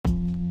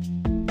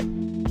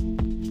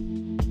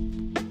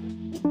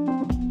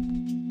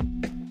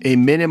A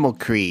minimal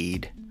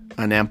creed,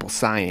 an ample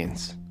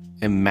science,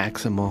 and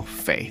maximal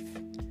faith.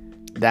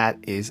 That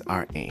is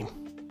our aim.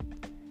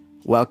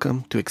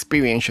 Welcome to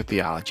Experiential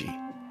Theology,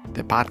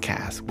 the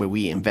podcast where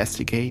we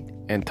investigate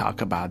and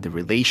talk about the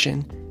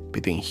relation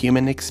between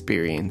human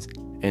experience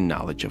and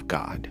knowledge of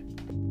God.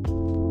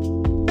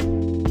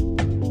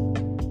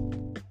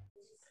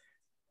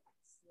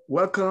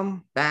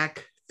 Welcome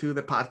back to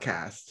the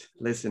podcast,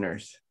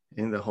 listeners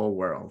in the whole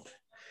world.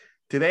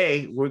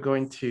 Today, we're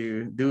going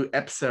to do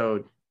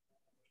episode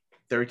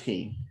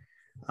 13.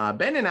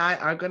 Ben and I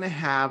are going to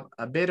have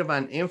a bit of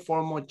an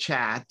informal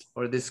chat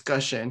or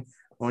discussion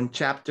on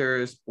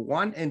chapters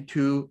 1 and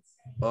 2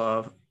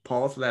 of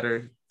Paul's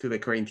letter to the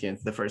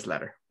Corinthians, the first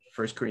letter,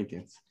 1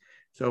 Corinthians.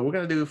 So we're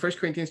going to do 1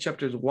 Corinthians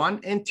chapters 1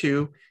 and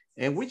 2,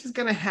 and we're just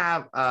going to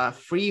have a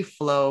free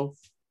flow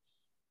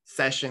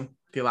session,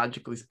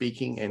 theologically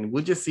speaking, and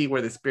we'll just see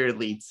where the Spirit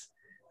leads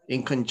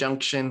in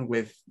conjunction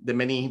with the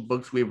many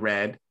books we've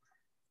read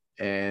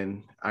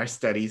and our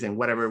studies and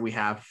whatever we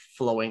have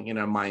flowing in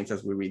our minds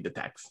as we read the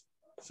text.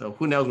 So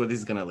who knows where this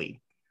is going to lead?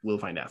 We'll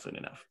find out soon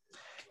enough.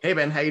 Hey,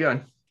 Ben, how you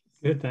doing?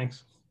 Good,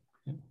 thanks.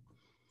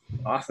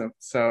 Awesome.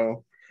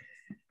 So,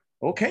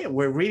 okay,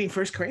 we're reading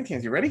 1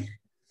 Corinthians. You ready?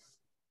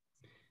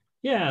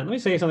 Yeah, let me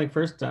say something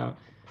first. 1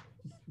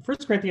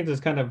 Corinthians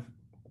is kind of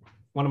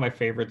one of my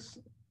favorites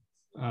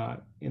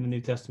in the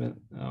New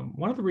Testament.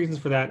 One of the reasons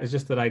for that is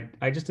just that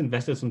I just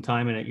invested some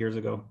time in it years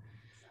ago.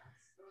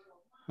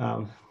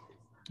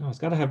 It's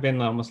got to have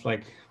been almost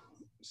like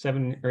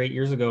 7 or 8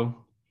 years ago.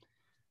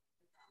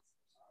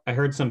 I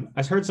heard some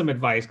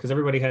advice because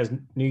everybody has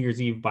New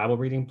Year's Eve Bible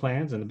reading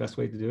plans and the best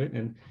way to do it.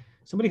 And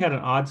somebody had an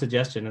odd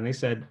suggestion, and they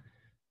said,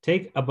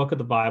 take a book of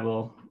the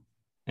Bible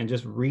and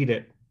just read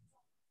it.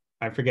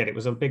 I forget, it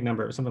was a big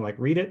number, something like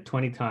read it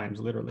 20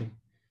 times, literally.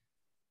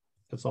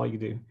 That's all you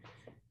do.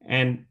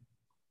 And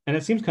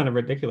it seems kind of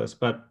ridiculous,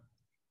 but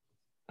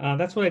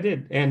that's what I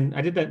did. And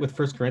I did that with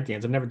 1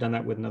 Corinthians. I've never done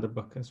that with another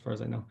book, as far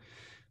as I know.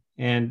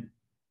 And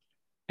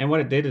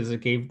what it did is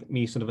it gave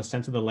me sort of a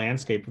sense of the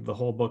landscape of the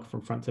whole book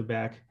from front to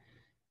back.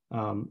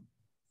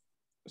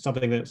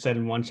 Something that said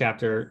in one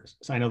chapter,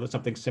 so I know that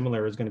something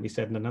similar is going to be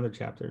said in another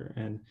chapter.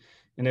 And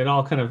it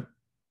all kind of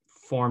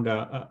formed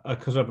a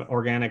sort of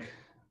organic,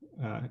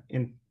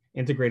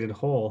 integrated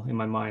whole in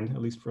my mind,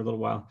 at least for a little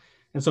while.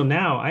 And so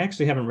now I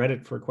actually haven't read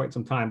it for quite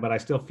some time, but I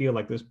still feel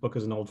like this book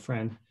is an old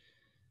friend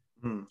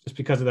just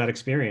because of that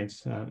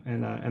experience.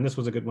 And this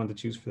was a good one to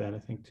choose for that, I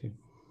think, too.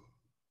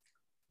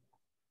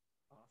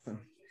 Awesome.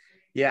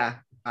 Yeah,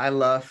 I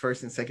love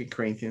 1st and 2nd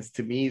Corinthians.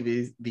 To me,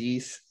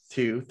 these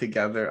two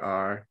together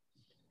are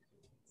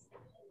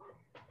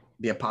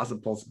the Apostle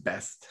Paul's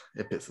best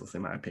epistles,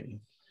 in my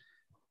opinion.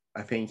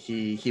 I think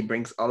he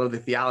brings all of the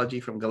theology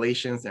from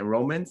Galatians and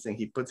Romans, and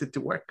he puts it to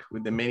work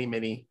with the many,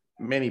 many,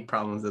 many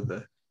problems that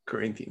the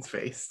Corinthians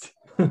faced.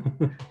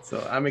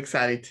 So I'm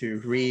excited to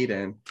read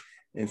and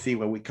see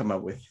what we come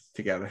up with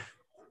together.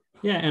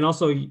 Yeah, and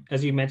also,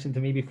 as you mentioned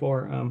to me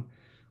before,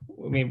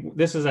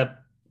 this is a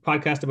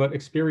podcast about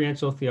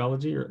experiential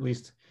theology, or at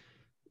least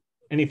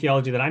any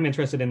theology that I'm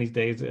interested in these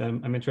days.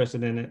 I'm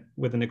interested in it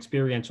with an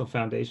experiential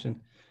foundation,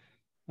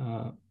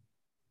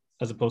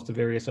 as opposed to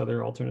various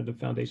other alternative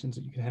foundations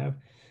that you could have,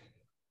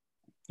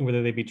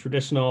 whether they be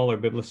traditional or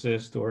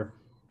biblicist or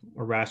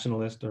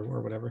rationalist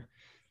or whatever.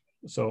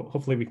 So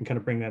hopefully we can kind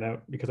of bring that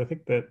out, because I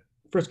think that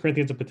 1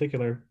 Corinthians in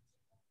particular,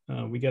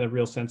 we get a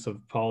real sense of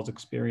Paul's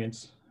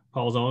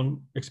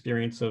own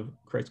experience of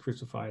Christ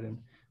crucified and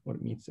what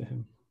it means to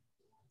him.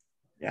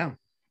 Yeah,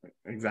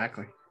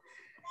 exactly.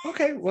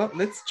 Okay, well,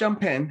 let's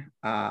jump in.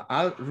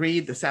 I'll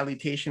read the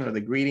salutation or the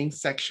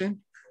greetings section,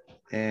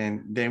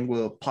 and then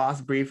we'll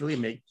pause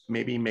briefly,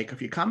 maybe make a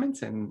few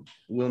comments, and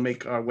we'll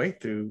make our way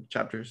through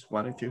chapters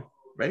 1 and 2.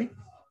 Ready?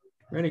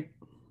 Ready.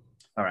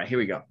 All right, here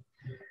we go.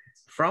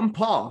 From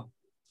Paul,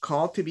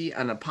 called to be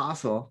an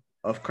apostle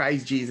of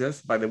Christ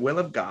Jesus by the will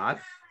of God,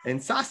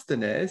 and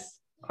Sosthenes,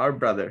 our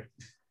brother,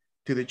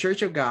 to the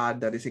church of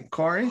God that is in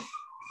Corinth,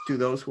 to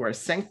those who are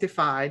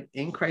sanctified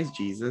in Christ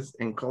Jesus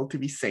and called to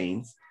be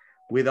saints,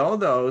 with all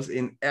those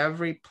in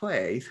every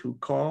place who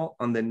call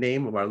on the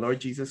name of our Lord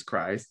Jesus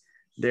Christ,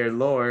 their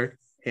Lord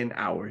and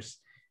ours.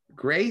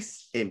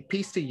 Grace and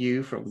peace to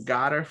you from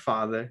God our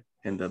Father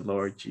and the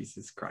Lord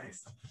Jesus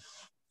Christ.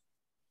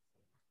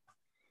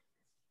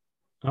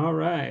 All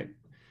right.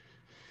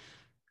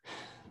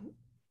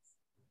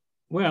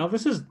 Well,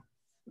 this is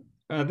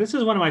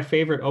one of my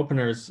favorite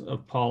openers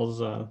of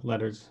Paul's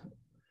letters.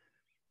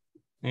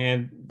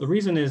 And the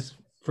reason is,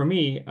 for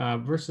me,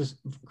 verse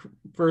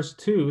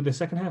 2, the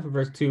second half of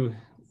verse 2,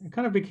 it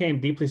kind of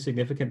became deeply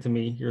significant to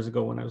me years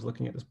ago when I was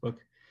looking at this book.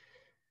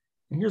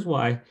 And here's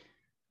why.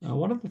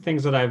 One of the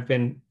things that I've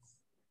been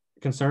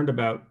concerned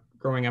about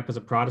growing up as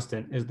a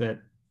Protestant is that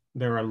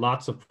there are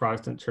lots of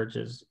Protestant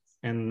churches,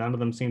 and none of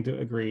them seem to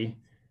agree.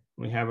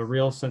 We have a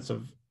real sense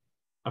of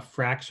a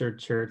fractured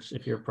church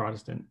if you're a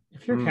Protestant.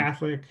 If you're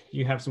Catholic,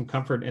 you have some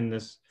comfort in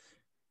this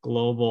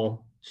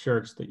global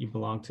church that you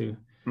belong to.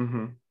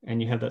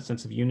 And you have that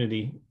sense of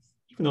unity,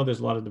 even though there's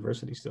a lot of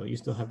diversity still, you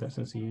still have that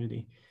sense of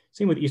unity.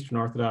 Same with Eastern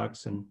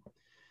Orthodox and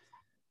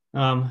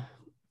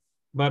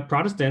but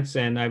Protestants,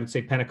 and I would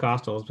say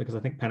Pentecostals, because I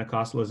think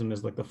Pentecostalism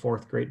is like the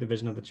fourth great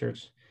division of the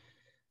church.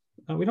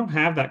 We don't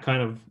have that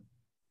kind of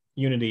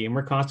unity, and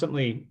we're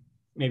constantly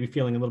maybe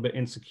feeling a little bit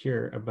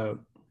insecure about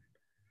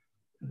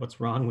what's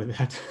wrong with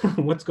that.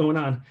 What's going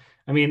on?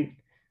 I mean,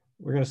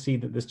 we're going to see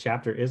that this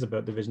chapter is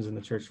about divisions in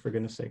the church, for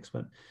goodness sakes.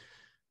 But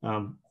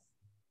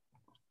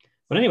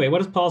anyway, what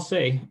does Paul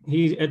say?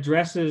 He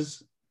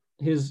addresses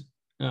his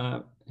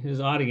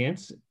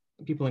audience,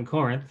 people in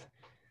Corinth.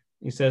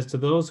 He says, to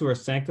those who are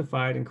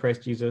sanctified in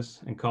Christ Jesus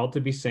and called to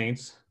be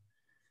saints.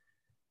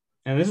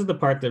 And this is the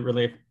part that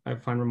really I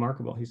find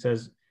remarkable. He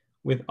says,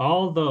 with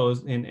all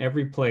those in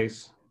every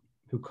place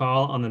who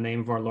call on the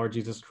name of our Lord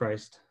Jesus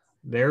Christ,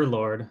 their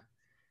Lord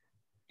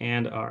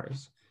and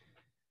ours.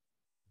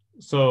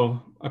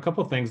 So a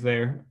couple things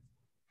there.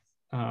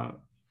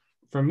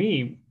 For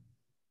me,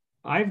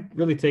 I've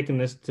really taken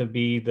this to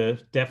be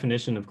the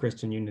definition of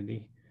Christian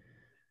unity.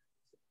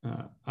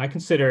 I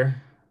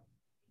consider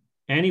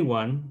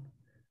anyone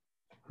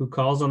who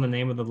calls on the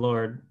name of the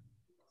Lord,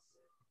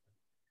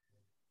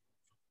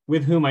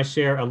 with whom I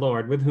share a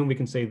Lord, with whom we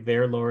can say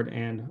their Lord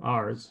and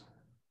ours,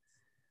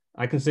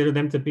 I consider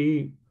them to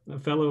be a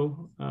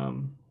fellow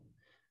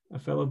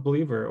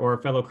believer or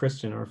a fellow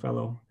Christian or a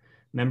fellow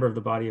member of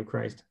the body of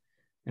Christ.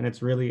 And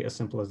it's really as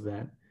simple as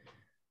that.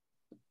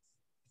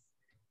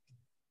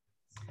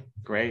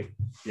 Great.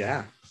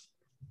 Yeah,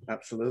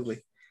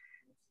 absolutely.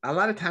 A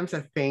lot of times I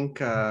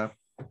think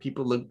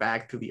people look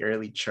back to the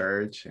early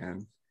church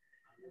and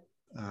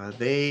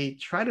they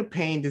try to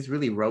paint this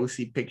really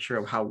rosy picture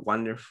of how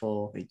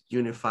wonderful and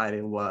unified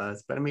it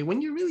was. But I mean,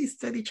 when you really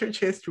study church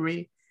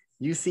history,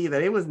 you see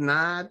that it was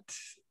not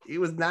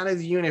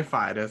as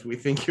unified as we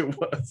think it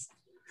was.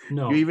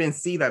 No. You even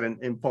see that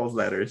in Paul's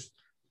letters.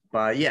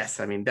 But yes,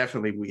 I mean,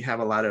 definitely we have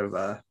a lot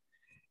of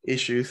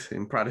issues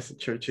in Protestant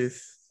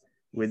churches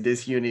with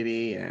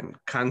disunity and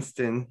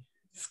constant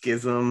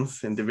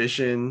schisms and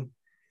division.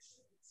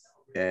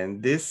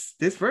 And this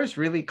verse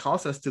really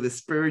calls us to the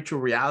spiritual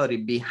reality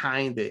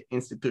behind the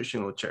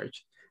institutional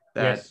church.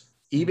 That yes.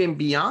 Even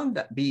beyond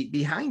that,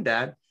 behind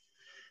that,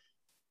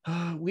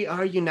 we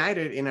are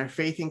united in our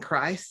faith in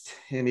Christ.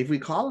 And if we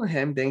call on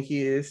him, then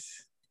he is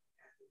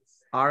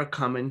our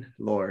common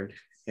Lord.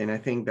 And I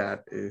think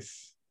that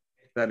is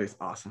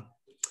awesome.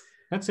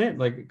 That's it.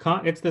 Like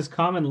it's this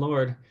common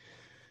Lord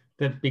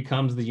that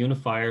becomes the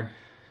unifier.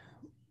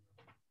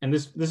 And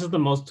this is the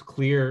most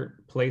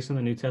clear place in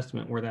the New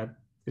Testament where that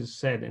is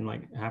said in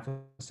like half a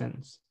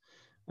sentence,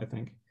 I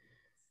think.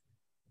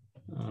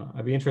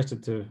 I'd be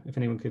interested to, if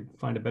anyone could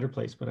find a better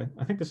place, but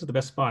I think this is the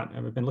best spot.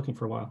 I've been looking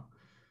for a while.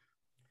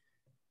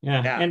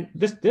 Yeah. And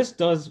this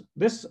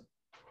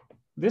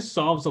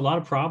solves a lot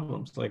of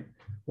problems. Like,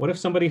 what if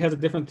somebody has a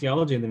different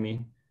theology than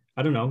me?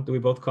 I don't know. Do we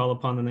both call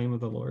upon the name of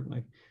the Lord?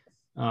 Like,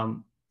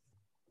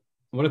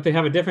 what if they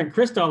have a different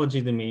Christology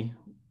than me?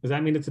 Does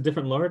that mean it's a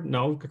different Lord?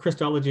 No,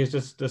 Christology is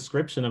just a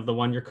description of the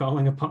one you're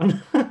calling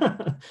upon.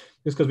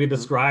 Just because we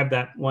describe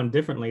that one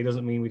differently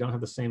doesn't mean we don't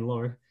have the same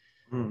Lord.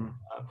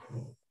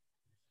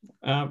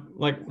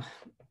 Like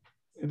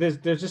there's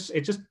just,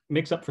 it just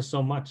makes up for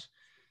so much.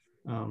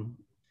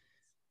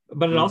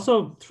 But it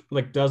also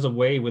like does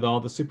away with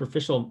all the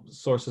superficial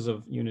sources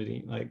of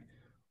unity. Like,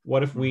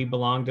 what if we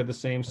belong to the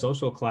same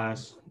social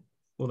class?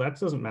 Well, that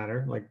doesn't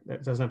matter. Like,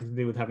 that has nothing to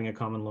do with having a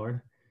common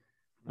Lord.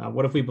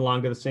 What if we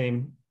belong to the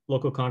same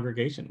local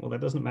congregation? Well,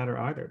 that doesn't matter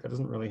either. That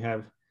doesn't really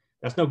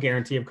that's no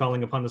guarantee of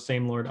calling upon the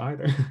same Lord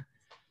either.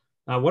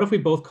 What if we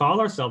both call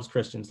ourselves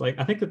Christians? Like,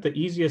 I think that the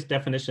easiest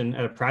definition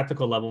at a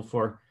practical level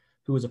for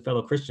who is a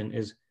fellow Christian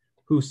is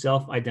who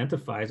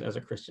self-identifies as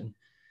a Christian.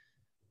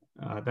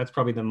 That's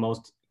probably the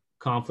most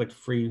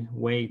conflict-free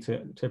way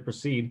to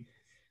proceed.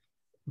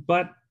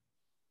 But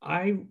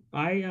I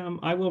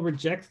will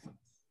reject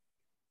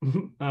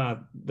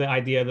the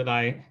idea that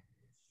I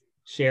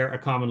share a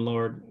common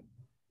Lord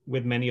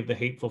with many of the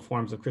hateful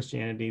forms of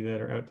Christianity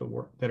that are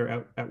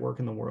out at work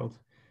in the world.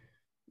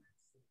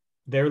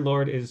 Their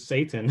Lord is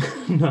Satan,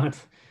 not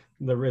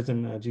the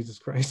risen Jesus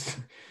Christ,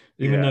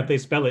 even if they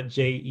spell it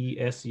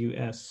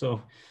Jesus.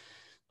 So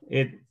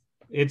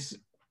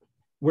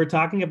we're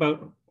talking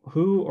about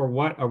who or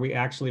what are we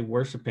actually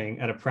worshiping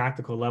at a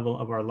practical level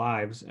of our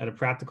lives, at a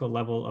practical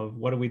level of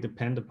what do we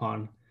depend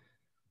upon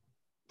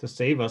to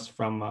save us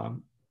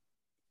from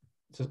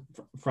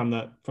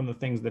the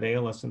things that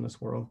ail us in this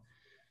world.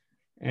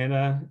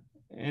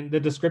 And the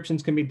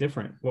descriptions can be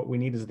different. What we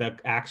need is that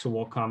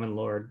actual common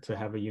Lord to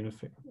have a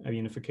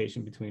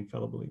unification between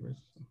fellow believers.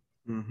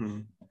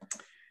 Mm-hmm.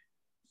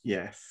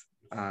 Yes.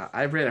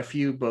 I've read a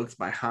few books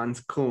by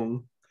Hans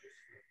Küng,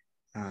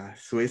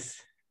 Swiss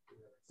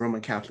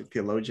Roman Catholic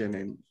theologian.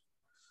 And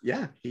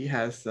yeah, he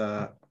has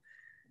a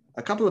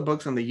couple of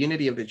books on the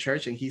unity of the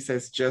church. And he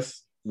says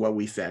just what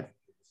we said,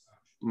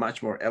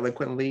 much more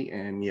eloquently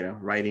and,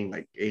 writing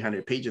like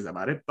 800 pages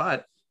about it.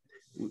 But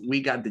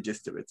we got the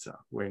gist of it. So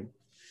we're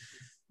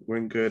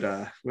in good,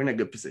 we're in a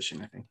good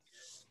position, I think.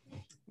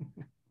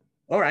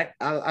 All right,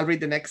 I'll read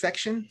the next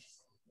section,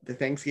 the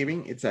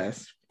Thanksgiving. It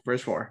says,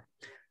 verse 4,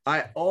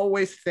 I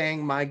always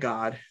thank my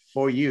God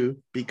for you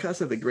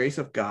because of the grace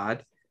of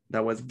God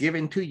that was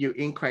given to you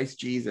in Christ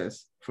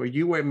Jesus, for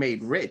you were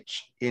made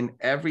rich in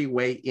every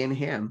way in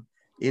him,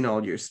 in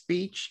all your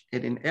speech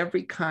and in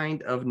every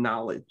kind of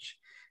knowledge,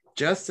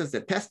 just as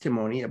the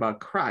testimony about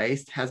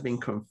Christ has been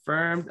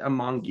confirmed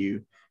among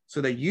you, so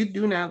that you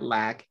do not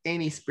lack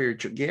any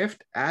spiritual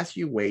gift as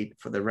you wait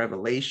for the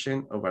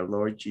revelation of our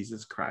Lord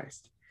Jesus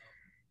Christ.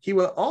 He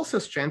will also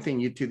strengthen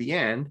you to the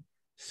end,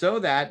 so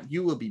that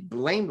you will be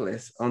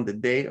blameless on the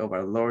day of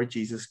our Lord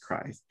Jesus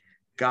Christ.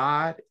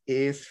 God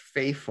is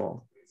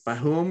faithful, by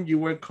whom you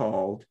were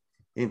called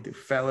into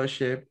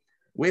fellowship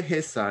with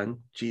his Son,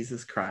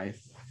 Jesus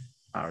Christ,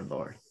 our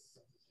Lord.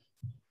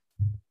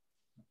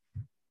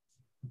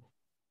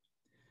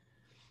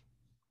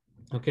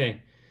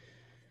 Okay.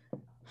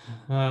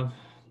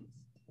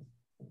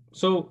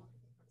 So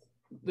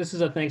this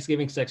is a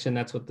Thanksgiving section.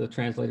 That's what the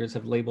translators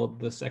have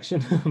labeled this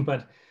section.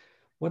 But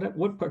what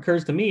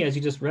occurs to me as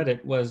you just read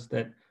it was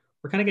that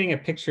we're kind of getting a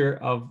picture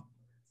of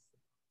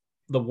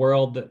the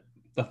world, that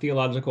the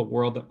theological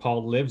world that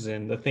Paul lives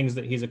in, the things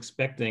that he's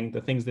expecting, the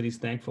things that he's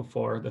thankful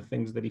for, the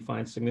things that he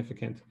finds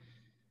significant.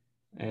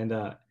 And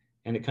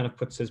it kind of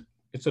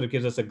it sort of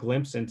gives us a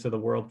glimpse into the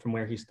world from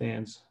where he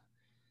stands,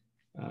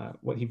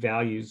 what he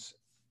values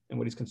and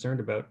what he's concerned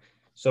about.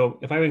 So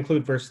if I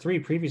include verse 3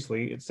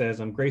 previously, it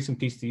says, grace and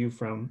peace to you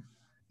from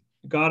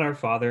God our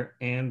Father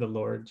and the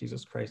Lord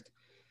Jesus Christ.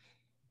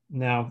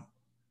 Now,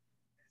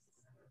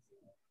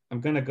 I'm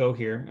going to go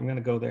here. I'm going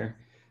to go there.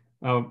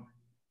 A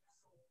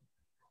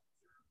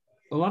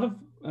lot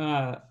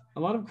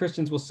of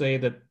Christians will say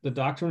that the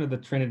doctrine of the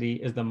Trinity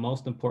is the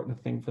most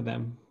important thing for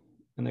them,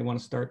 and they want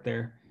to start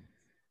there.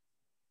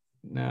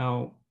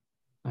 Now,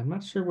 I'm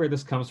not sure where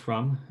this comes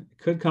from.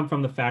 It could come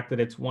from the fact that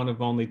it's one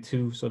of only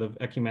two sort of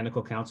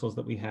ecumenical councils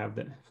that we have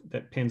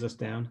that pins us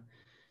down.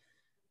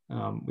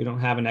 We don't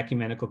have an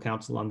ecumenical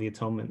council on the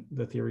atonement,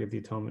 the theory of the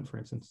atonement, for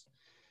instance.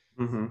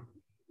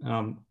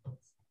 Mm-hmm.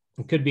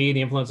 It could be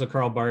the influence of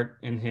Karl Barth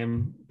and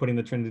him putting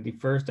the Trinity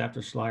first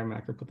after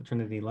Schleiermacher put the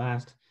Trinity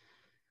last.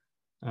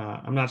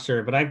 I'm not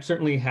sure, but I've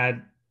certainly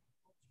had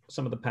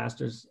some of the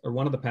pastors, or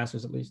one of the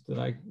pastors at least, that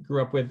I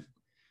grew up with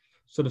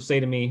sort of say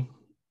to me,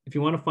 if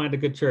you want to find a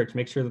good church,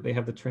 make sure that they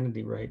have the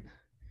Trinity right.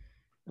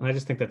 And I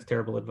just think that's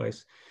terrible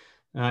advice.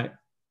 And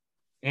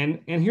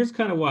here's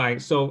kind of why.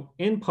 So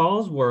in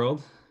Paul's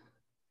world,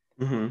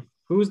 mm-hmm.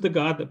 Who's the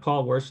God that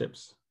Paul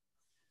worships?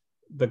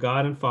 The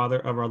God and Father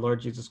of our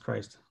Lord Jesus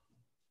Christ.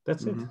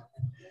 That's mm-hmm. it.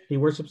 He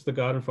worships the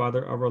God and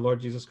Father of our Lord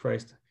Jesus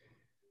Christ.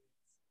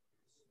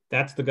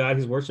 That's the God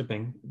he's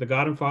worshiping. The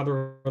God and Father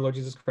of our Lord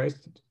Jesus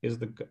Christ is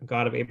the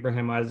God of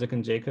Abraham, Isaac,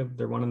 and Jacob.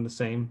 They're one and the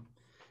same.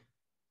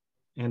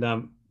 And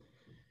the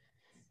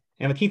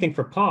key thing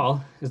for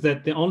Paul is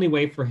that the only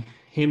way for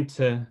him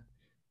to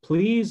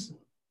please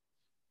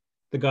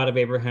the God of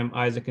Abraham,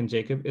 Isaac, and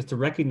Jacob is to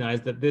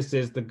recognize that this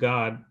is the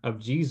God of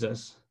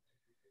Jesus,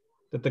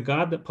 that the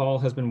God that Paul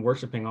has been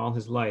worshiping all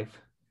his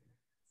life,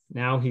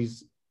 now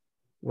he's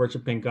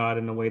worshiping God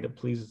in a way that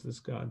pleases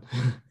this God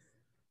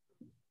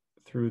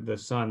through the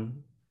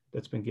Son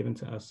that's been given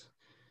to us.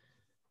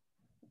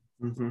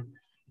 Mm-hmm.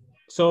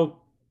 So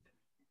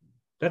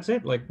that's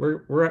it. Like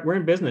we're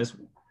in business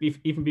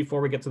even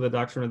before we get to the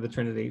doctrine of the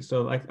Trinity.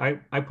 So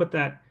I put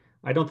that.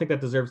 I don't think that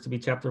deserves to be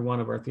chapter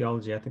 1 of our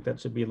theology. I think that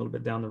should be a little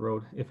bit down the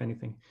road, if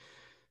anything.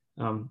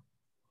 And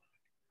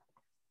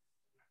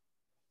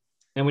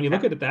when you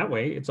look at it that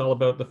way, it's all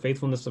about the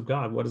faithfulness of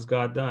God. What has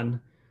God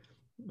done?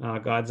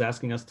 God's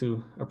asking us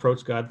to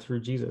approach God through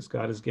Jesus.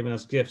 God has given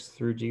us gifts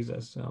through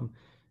Jesus,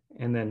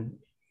 and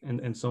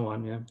so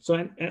on. Yeah.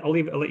 So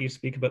I'll let you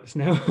speak about this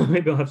now.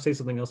 Maybe I'll have to say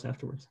something else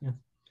afterwards. Yeah.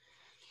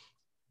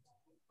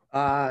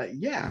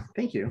 Yeah.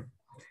 Thank you.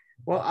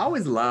 Well, I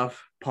always love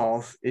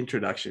Paul's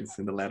introductions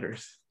in the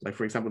letters. Like,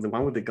 for example, the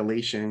one with the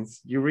Galatians,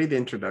 you read the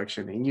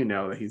introduction and you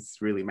know that he's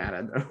really mad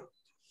at them.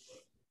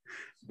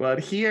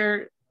 But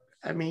here,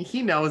 I mean,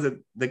 he knows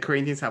that the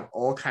Corinthians have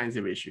all kinds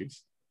of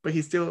issues, but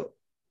he still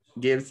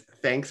gives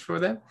thanks for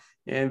them.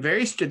 And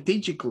very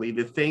strategically,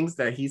 the things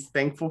that he's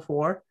thankful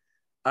for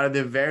are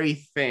the very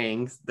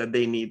things that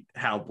they need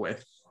help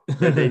with,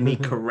 that they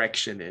need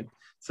correction in.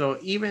 So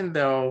even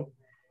though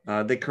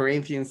the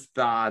Corinthians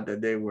thought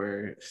that they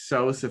were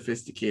so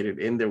sophisticated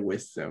in their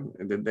wisdom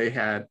and that they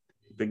had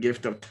the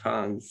gift of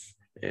tongues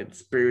and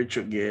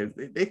spiritual gifts,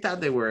 they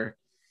thought they were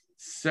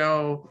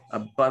so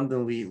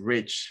abundantly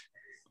rich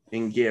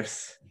in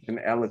gifts and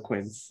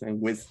eloquence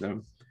and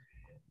wisdom.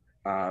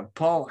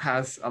 Paul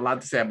has a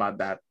lot to say about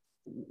that.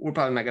 We're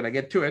probably not going to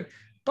get to it,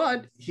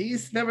 but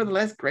he's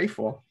nevertheless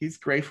grateful. He's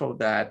grateful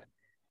that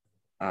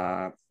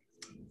a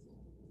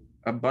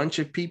bunch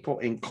of people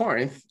in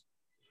Corinth,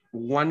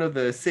 one of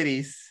the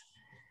cities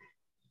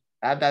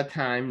at that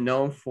time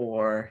known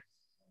for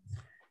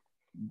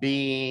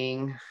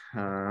being,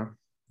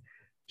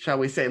 shall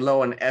we say,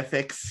 low on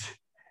ethics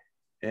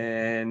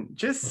and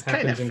just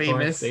kind of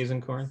famous. Stays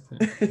in Corinth.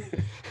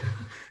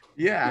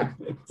 Yeah.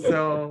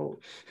 So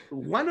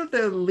one of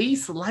the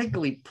least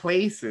likely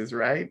places,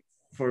 right,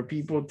 for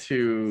people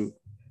to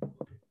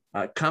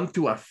come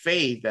to a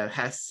faith that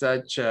has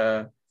such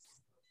a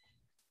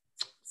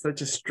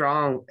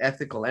strong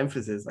ethical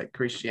emphasis like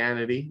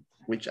Christianity,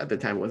 which at the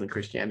time wasn't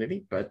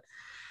Christianity, but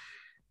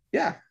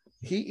yeah,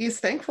 he is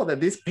thankful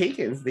that these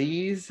pagans,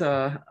 these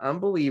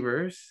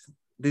unbelievers,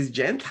 these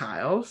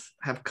Gentiles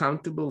have come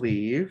to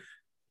believe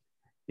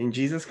in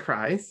Jesus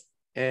Christ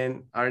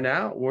and are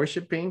now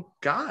worshiping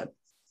God.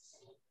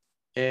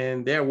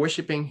 And they're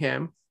worshiping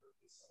him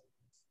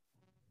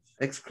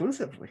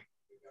exclusively.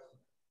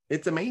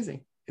 It's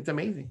amazing. It's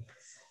amazing.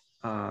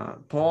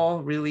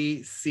 Paul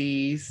really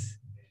sees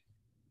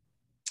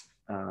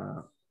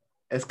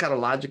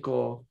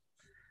eschatological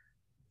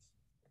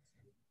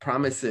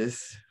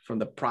promises from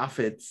the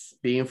prophets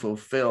being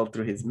fulfilled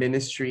through his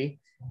ministry.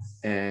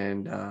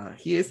 And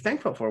he is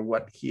thankful for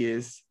what he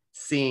is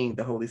seeing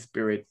the Holy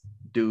Spirit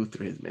do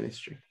through his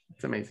ministry.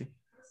 It's amazing.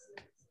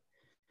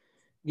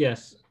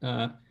 Yes.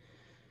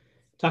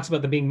 Talks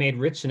about the being made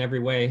rich in every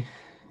way,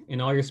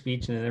 in all your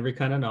speech and in every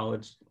kind of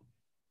knowledge.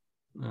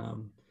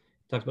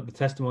 Talks about the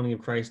testimony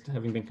of Christ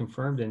having been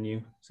confirmed in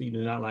you, so you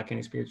do not lack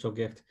any spiritual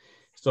gift.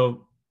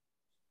 So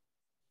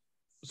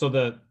for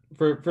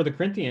the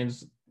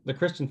Corinthians, the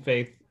Christian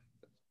faith,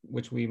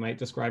 which we might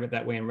describe it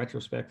that way in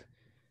retrospect,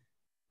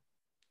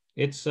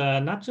 it's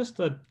not just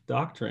a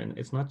doctrine.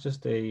 It's not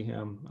just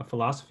a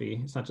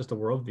philosophy. It's not just a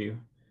worldview.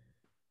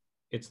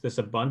 It's this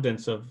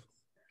abundance of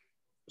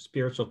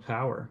spiritual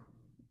power,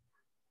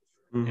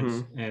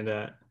 and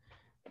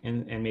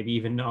maybe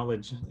even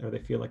knowledge, or they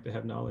feel like they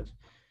have knowledge.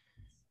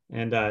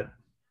 And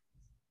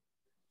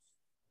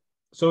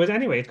so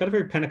anyway, it's got a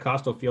very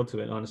Pentecostal feel to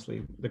it,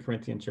 honestly, the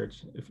Corinthian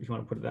church, if you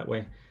want to put it that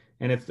way.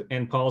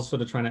 And Paul's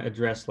sort of trying to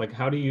address, like,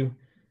 how do you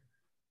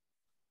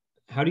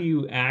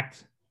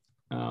act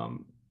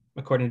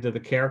according to the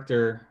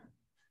character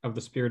of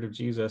the Spirit of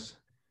Jesus,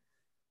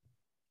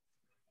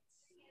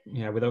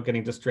 without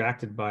getting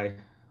distracted by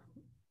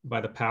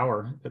the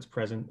power that's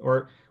present,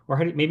 or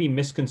how do you, maybe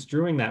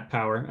misconstruing that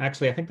power.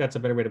 Actually, I think that's a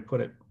better way to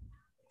put it.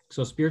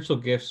 So spiritual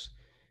gifts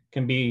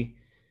can be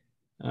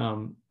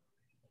so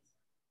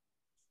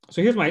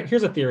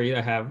here's a theory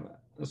I have,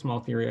 a small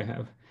theory I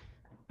have.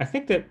 I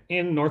think that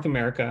in North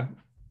America,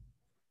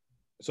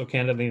 so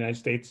Canada, the United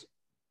States,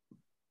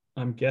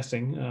 I'm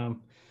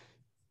guessing,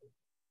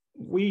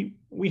 we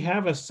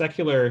have a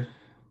secular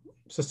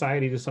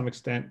society to some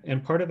extent,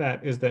 and part of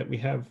that is that we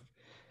have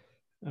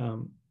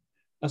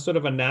a sort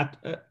of an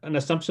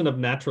assumption of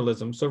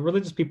naturalism. So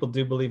religious people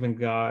do believe in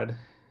God,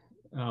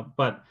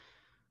 but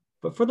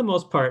for the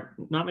most part,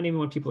 not many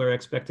people are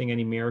expecting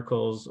any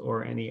miracles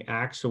or any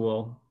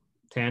actual,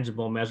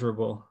 tangible,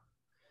 measurable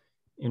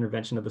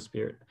intervention of the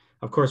Spirit.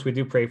 Of course, we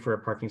do pray for a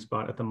parking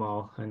spot at the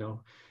mall, I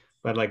know,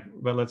 but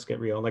let's get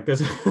real. Like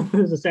there's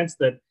a sense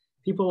that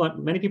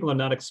many people are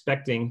not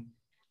expecting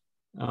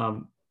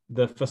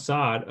the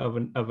facade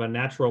of a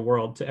natural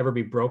world to ever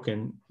be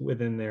broken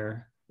within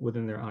their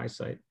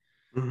eyesight.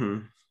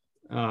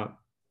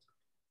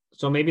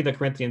 So maybe the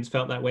Corinthians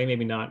felt that way,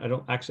 maybe not.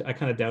 I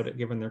kind of doubt it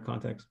given their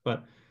context.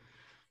 But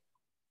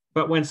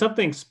when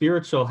something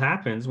spiritual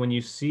happens, when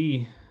you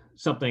see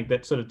something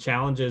that sort of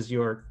challenges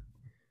your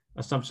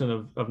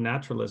assumption of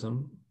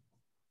naturalism,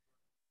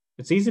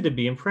 it's easy to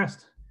be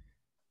impressed.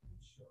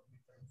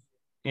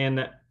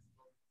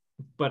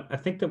 But I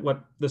think that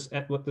what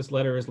this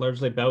letter is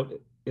largely about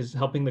is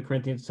helping the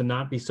Corinthians to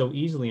not be so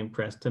easily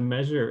impressed, to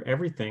measure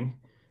everything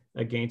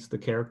against the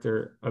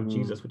character of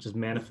Jesus, which is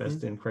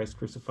manifest in Christ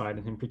crucified,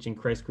 and him preaching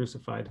Christ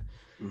crucified.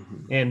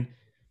 And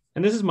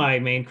this is my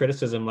main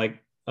criticism,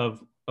 like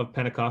of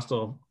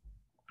Pentecostal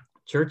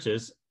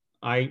churches.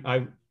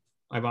 I've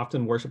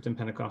often worshiped in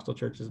Pentecostal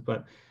churches,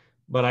 but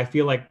I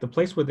feel like the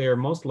place where they are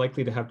most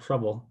likely to have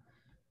trouble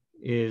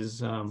is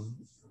that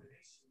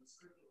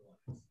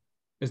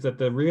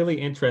they're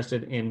really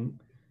interested in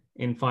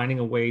finding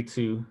a way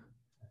to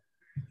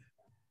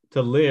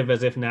live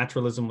as if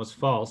naturalism was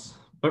false.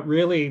 But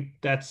really,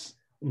 that's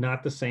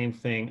not the same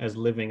thing as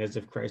living as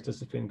if Christ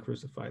has been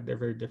crucified. They're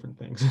very different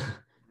things.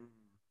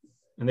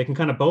 And they can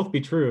kind of both be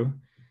true.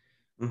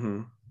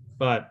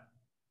 But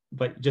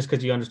just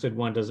because you understood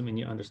one doesn't mean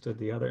you understood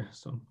the other.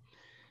 So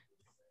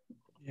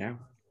yeah.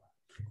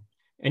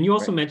 And you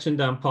also mentioned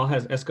Paul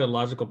has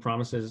eschatological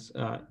promises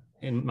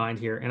in mind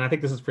here. And I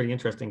think this is pretty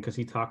interesting because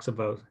he talks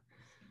about,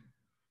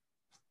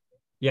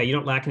 you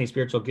don't lack any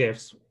spiritual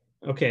gifts.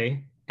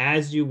 Okay.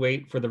 As you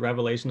wait for the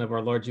revelation of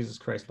our Lord Jesus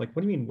Christ. Like,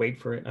 what do you mean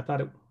wait for it? I thought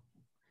it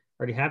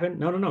already happened.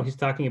 No. He's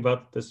talking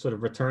about this sort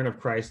of return of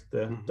Christ,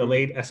 the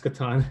delayed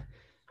eschaton.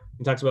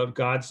 He talks about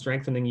God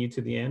strengthening you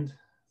to the end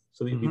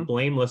so that you'll be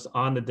blameless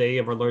on the day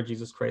of our Lord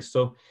Jesus Christ.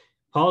 So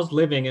Paul's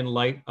living in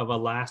light of a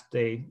last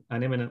day,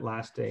 an imminent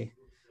last day.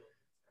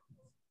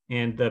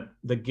 And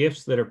the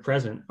gifts that are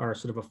present are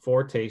sort of a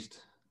foretaste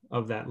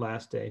of that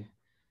last day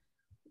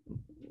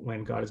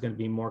when God is going to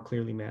be more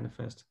clearly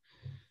manifest.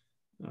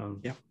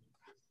 Yeah.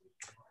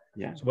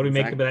 So what do we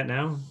make of that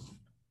now?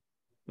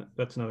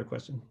 That's another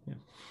question. Yeah.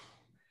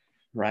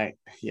 Right.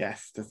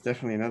 Yes, that's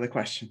definitely another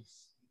question.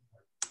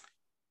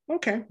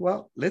 Okay,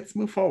 well, let's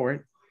move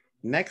forward.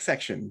 Next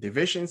section,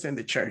 divisions in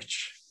the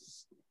church.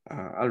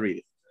 I'll read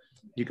it.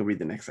 You can read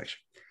the next section.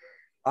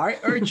 I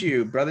urge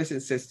you, brothers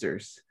and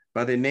sisters,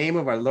 by the name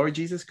of our Lord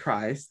Jesus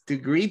Christ,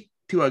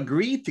 to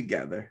agree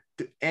together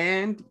to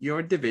end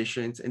your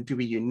divisions and to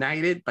be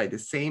united by the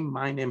same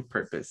mind and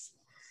purpose.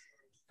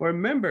 For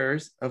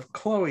members of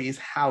Chloe's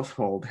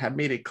household have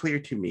made it clear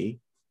to me,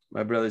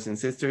 my brothers and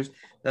sisters,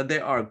 that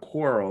there are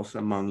quarrels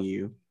among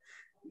you.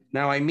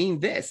 Now, I mean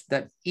this,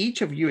 that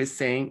each of you is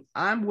saying,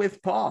 I'm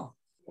with Paul,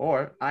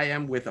 or I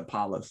am with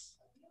Apollos,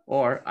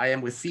 or I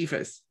am with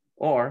Cephas,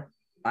 or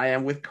I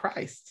am with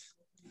Christ.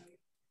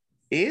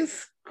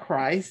 Is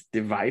Christ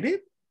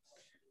divided?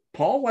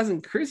 Paul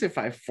wasn't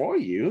crucified for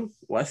you,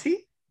 was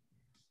he?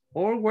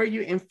 Or were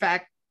you in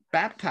fact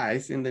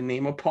baptized in the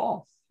name of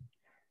Paul?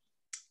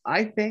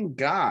 I thank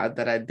God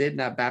that I did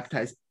not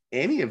baptize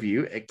any of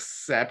you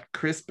except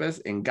Crispus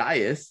and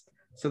Gaius,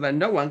 so that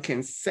no one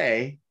can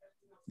say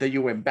that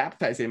you were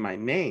baptized in my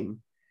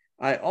name.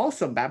 I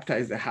also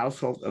baptized the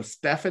household of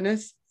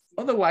Stephanas.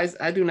 Otherwise,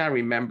 I do not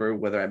remember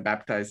whether I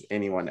baptized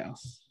anyone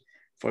else.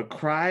 For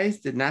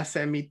Christ did not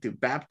send me to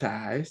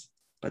baptize,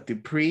 but to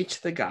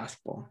preach the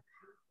gospel,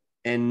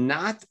 and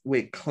not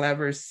with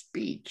clever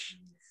speech,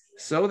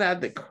 so that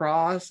the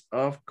cross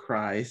of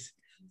Christ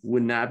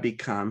would not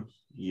become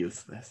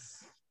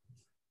useless.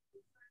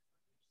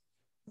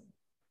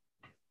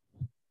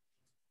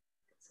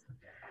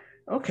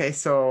 Okay,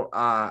 so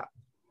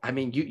I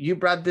mean, you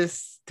brought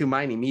this to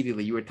mind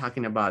immediately. You were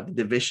talking about the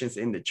divisions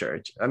in the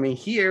church. I mean,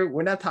 here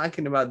we're not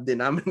talking about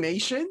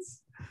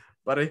denominations,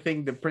 but I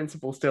think the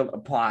principle still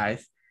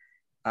applies.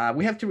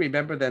 We have to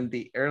remember that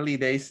the early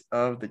days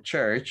of the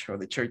church, or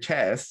the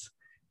churches,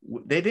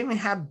 they didn't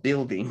have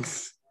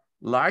buildings.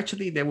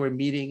 Largely, they were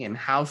meeting in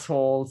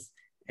households.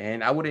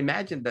 And I would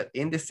imagine that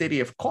in the city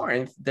of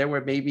Corinth, there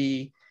were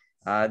maybe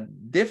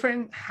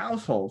different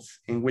households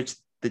in which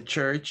the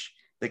church,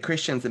 the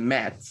Christians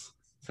met.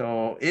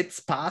 So it's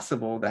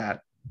possible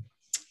that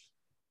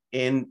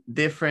in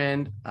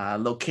different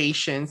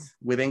locations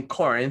within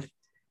Corinth,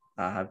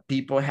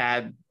 people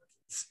had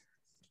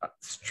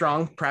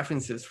strong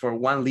preferences for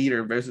one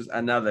leader versus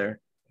another,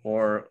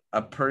 or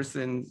a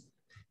person's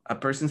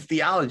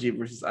theology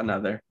versus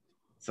another.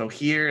 So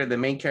here the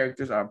main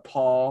characters are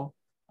Paul,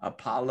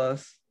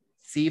 Apollos,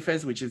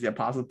 Cephas, which is the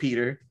Apostle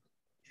Peter,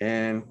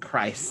 and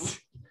Christ.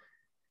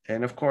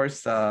 And of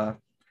course,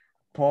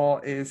 Paul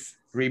is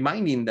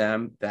reminding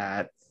them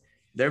that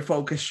their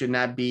focus should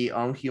not be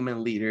on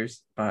human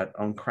leaders, but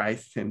on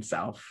Christ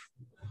himself.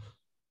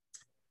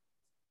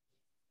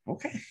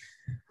 Okay.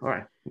 All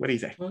right. What do you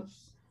say? Well,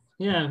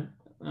 yeah.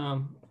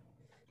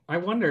 I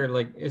wonder,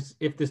 like,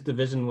 if this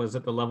division was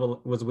at the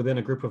level, was within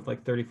a group of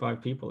like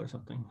 35 people or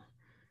something.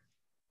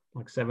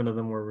 Like 7 of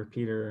them were for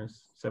Peter,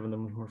 7 of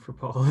them were for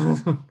Paul,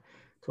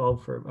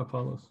 12 for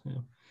Apollos.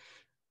 Yeah.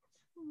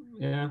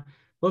 Yeah.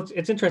 Well,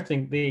 it's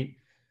interesting.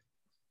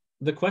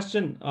 The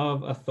question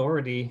of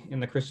authority in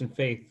the Christian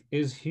faith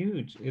is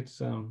huge.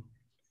 It's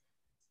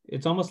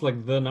almost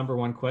like the number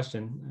one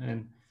question,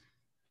 and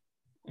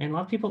a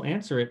lot of people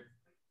answer it.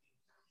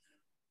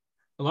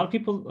 A lot of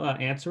people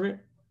answer it,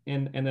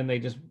 and then they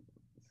just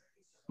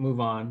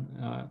move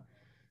on.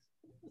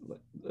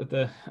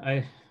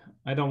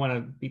 I don't want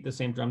to beat the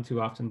same drum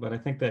too often, but I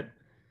think that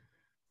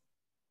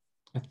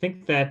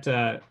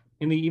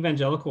in the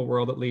evangelical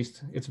world, at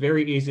least, it's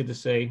very easy to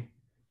say,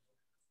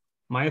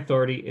 my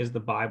authority is the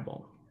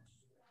Bible.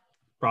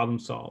 Problem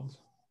solved.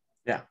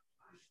 Yeah.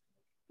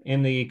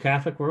 In the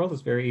Catholic world,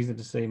 it's very easy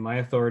to say, my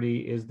authority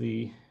is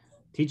the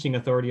teaching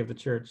authority of the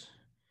church.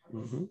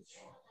 Mm-hmm.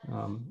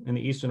 In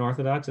the Eastern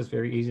Orthodox, it's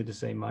very easy to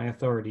say, my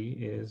authority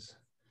is,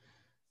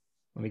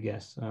 let me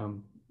guess,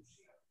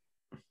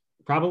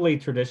 probably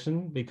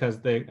tradition, because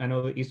I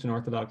know the Eastern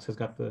Orthodox has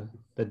got the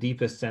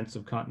deepest sense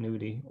of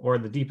continuity, or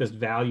the deepest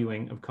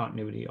valuing of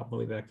continuity all the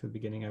way back to the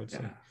beginning, I would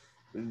say.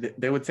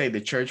 They would say the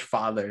church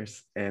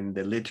fathers and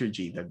the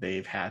liturgy that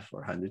they've had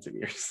for hundreds of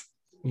years.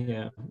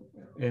 Yeah.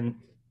 And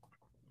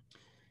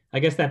I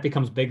guess that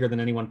becomes bigger than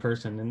any one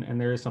person.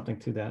 And there is something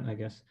to that, I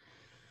guess.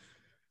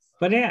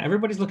 But yeah,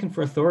 everybody's looking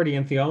for authority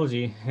in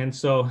theology. And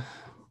so,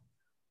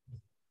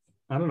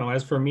 I don't know,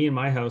 as for me in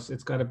my house,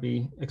 it's got to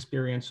be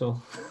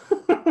experiential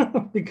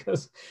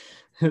because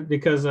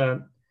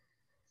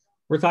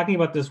we're talking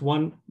about this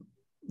one,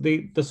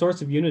 the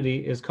source of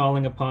unity is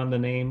calling upon the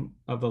name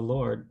of the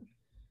Lord.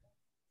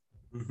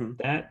 Mm-hmm.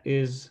 That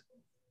is,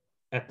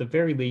 at the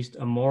very least,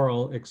 a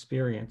moral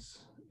experience.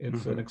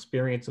 It's an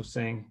experience of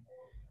saying,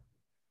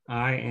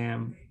 I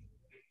am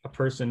a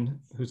person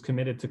who's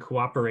committed to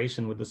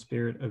cooperation with the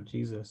Spirit of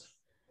Jesus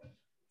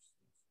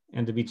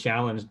and to be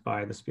challenged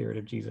by the Spirit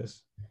of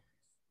Jesus.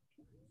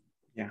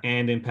 Yeah.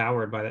 And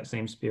empowered by that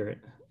same Spirit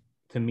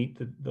to meet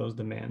those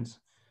demands.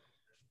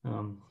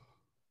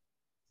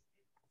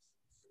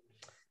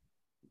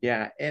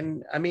 Yeah,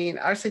 and I mean,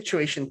 our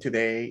situation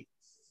today,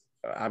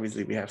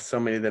 obviously we have so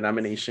many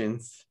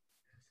denominations.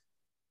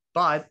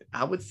 But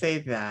I would say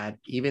that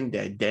even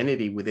the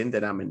identity within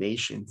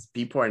denominations,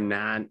 people are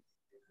not,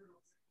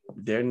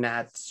 they're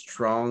not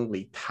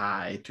strongly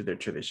tied to their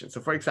tradition.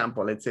 So for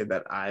example, let's say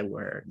that I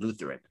were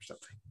Lutheran or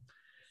something.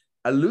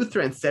 A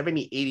Lutheran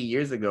 70, 80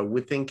 years ago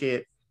would think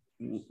it,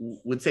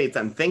 would say it's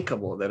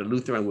unthinkable that a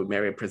Lutheran would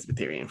marry a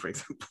Presbyterian, for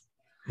example,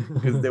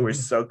 because they were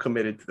so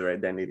committed to their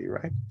identity,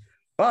 right?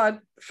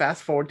 But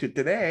fast forward to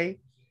today,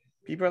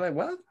 people are like,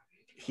 well,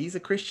 he's a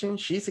Christian,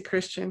 she's a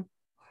Christian.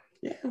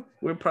 Yeah,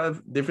 we're part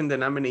of different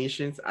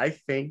denominations. I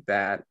think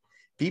that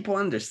people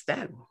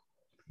understand,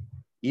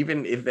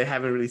 even if they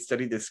haven't really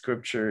studied the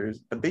scriptures,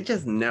 but they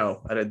just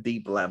know at a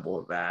deep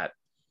level that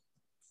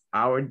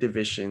our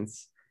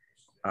divisions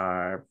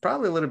are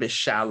probably a little bit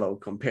shallow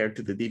compared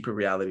to the deeper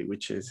reality,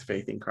 which is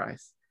faith in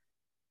Christ.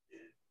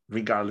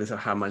 Regardless of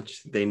how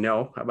much they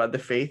know about the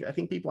faith, I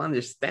think people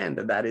understand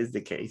that that is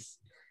the case.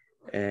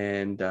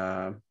 And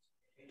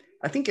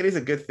I think it is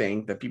a good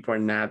thing that people are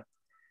not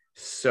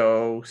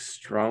so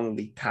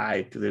strongly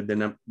tied to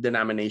their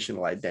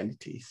denominational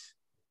identities.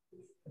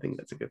 I think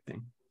that's a good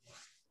thing.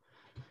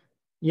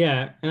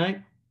 Yeah,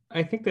 and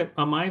I think that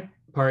on my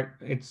part,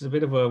 it's a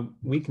bit of a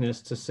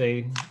weakness to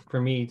say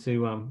for me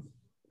to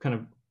kind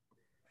of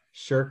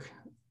shirk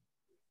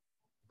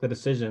the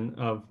decision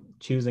of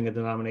choosing a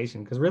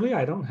denomination, because really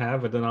I don't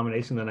have a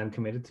denomination that I'm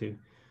committed to.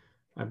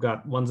 I've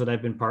got ones that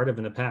I've been part of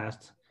in the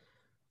past.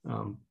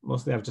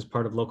 Mostly I was just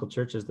part of local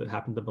churches that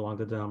happen to belong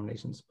to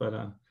denominations,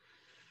 but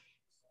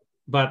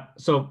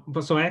so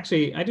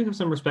actually I do have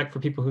some respect for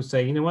people who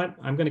say, you know what,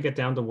 I'm going to get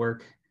down to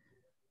work.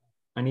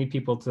 I need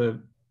people to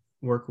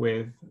work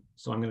with,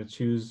 so I'm going to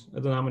choose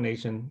a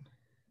denomination,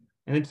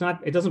 and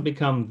it doesn't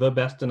become the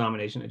best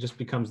denomination. It just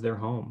becomes their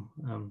home.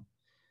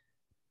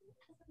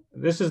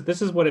 This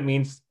is what it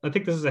means. I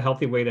think this is a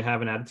healthy way to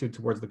have an attitude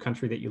towards the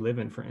country that you live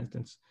in, for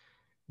instance.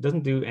 It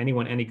doesn't do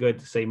anyone any good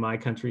to say my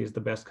country is the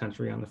best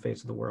country on the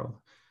face of the world.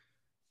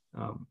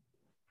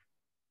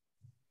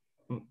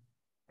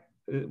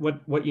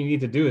 What you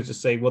need to do is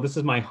just say, well, this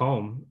is my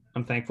home.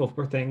 I'm thankful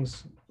for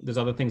things. There's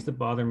other things that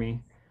bother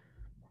me,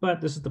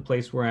 but this is the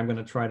place where I'm going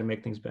to try to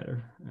make things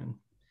better.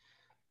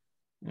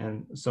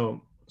 And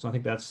so I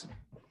think that's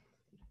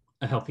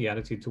a healthy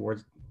attitude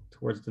towards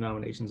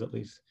denominations, at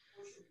least.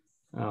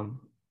 You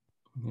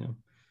know,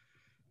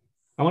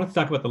 I wanted to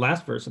talk about the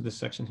last verse of this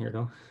section here,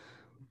 though.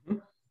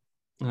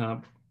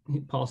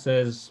 Paul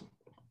says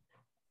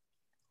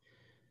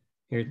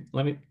here,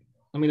 let me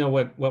know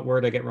what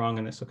word I get wrong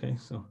in this. Okay,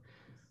 so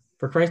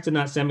for Christ did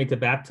not send me to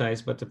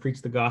baptize, but to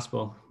preach the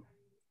gospel,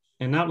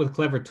 and not with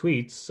clever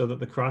tweets, so that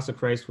the cross of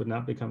Christ would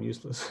not become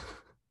useless.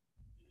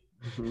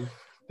 Mm-hmm.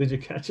 Did you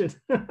catch it?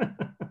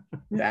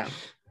 Yeah.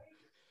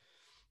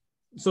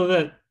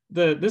 So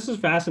this is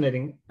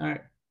fascinating.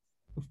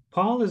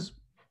 Paul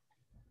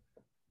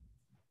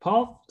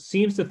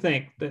seems to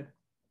think that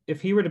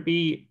if he were to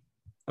be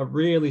a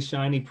really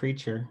shiny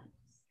preacher,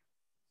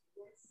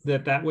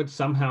 that would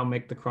somehow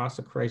make the cross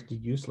of Christ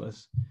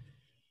useless.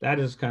 That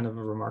is kind of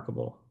a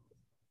remarkable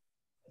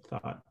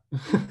thought.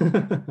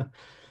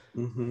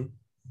 Mm-hmm.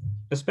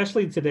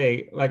 Especially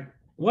today, like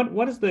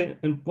what is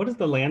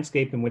the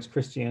landscape in which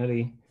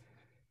Christianity,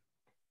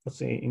 let's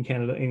say in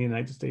Canada, in the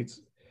United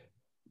States,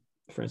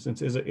 for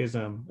instance, is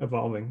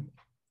evolving?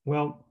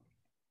 Well,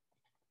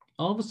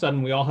 all of a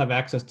sudden we all have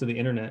access to the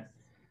internet,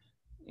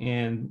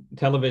 and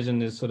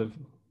television is sort of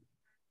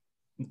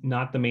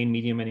not the main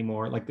medium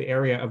anymore. Like the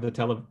era of the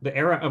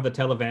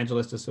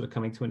televangelist is sort of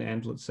coming to an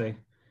end, let's say.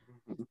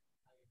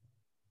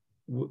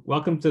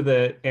 Welcome to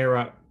the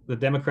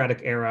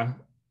democratic era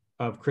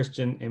of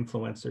Christian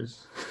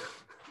influencers.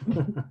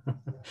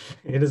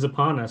 It is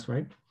upon us,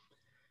 right?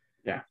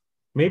 Yeah.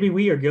 Maybe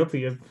we are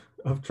guilty of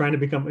trying to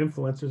become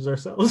influencers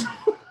ourselves.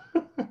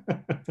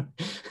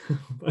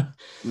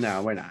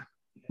 No, we're not.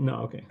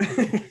 No, okay.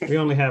 We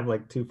only have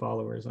like 2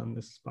 followers on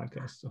this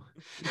podcast.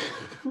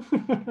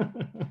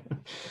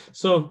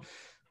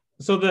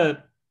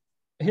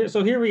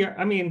 Here we are.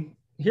 I mean,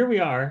 here we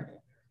are,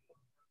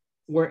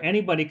 where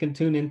anybody can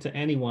tune into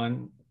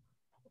anyone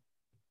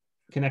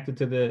connected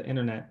to the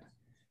internet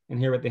and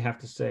hear what they have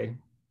to say.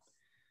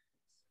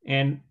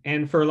 And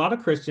for a lot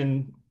of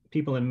Christian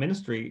people in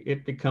ministry,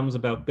 it becomes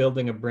about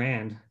building a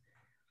brand,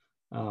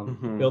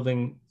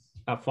 building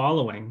a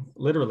following,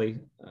 literally.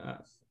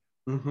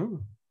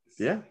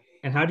 Yeah.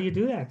 And how do you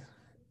do that?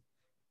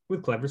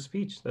 With clever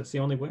speech. That's the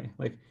only way.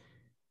 Like,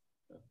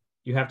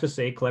 you have to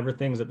say clever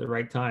things at the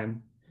right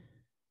time,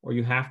 or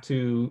you have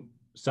to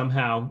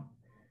somehow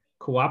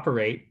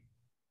cooperate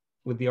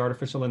with the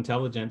artificial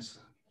intelligence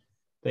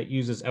that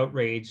uses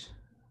outrage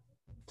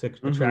to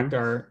attract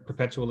our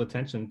perpetual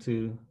attention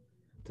to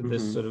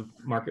this sort of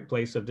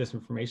marketplace of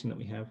disinformation that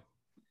we have.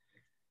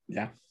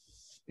 Yeah.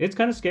 It's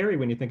kind of scary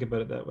when you think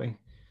about it that way.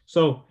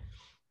 So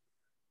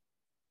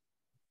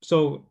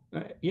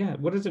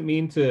what does it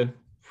mean to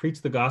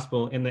preach the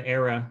gospel in the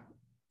era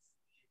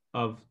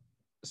of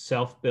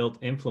self-built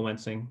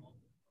influencing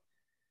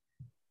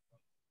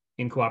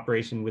in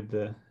cooperation with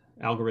the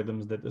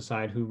algorithms that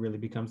decide who really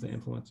becomes the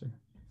influencer?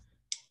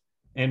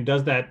 And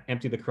does that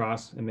empty the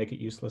cross and make it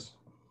useless?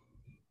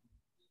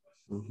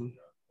 Mm-hmm.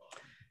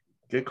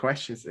 Good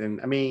questions.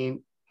 And I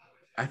mean,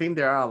 I think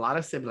there are a lot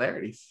of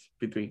similarities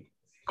between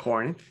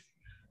Corinth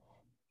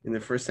in the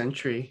first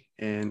century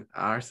and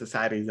our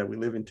societies that we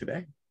live in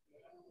today.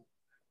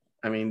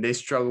 I mean, they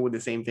struggle with the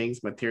same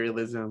things: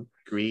 materialism,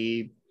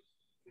 greed,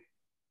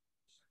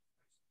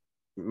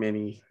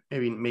 maybe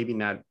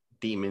not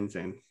demons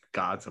and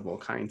gods of all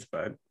kinds,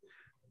 but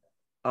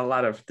a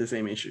lot of the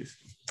same issues.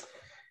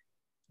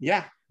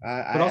 Yeah, But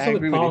I also with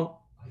agree with you.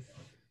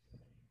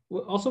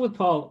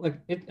 Paul, like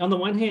on the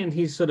one hand,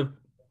 he's sort of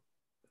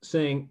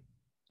saying,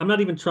 I'm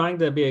not even trying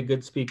to be a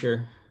good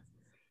speaker.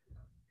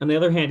 On the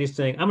other hand, he's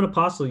saying, I'm an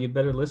apostle, you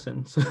better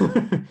listen.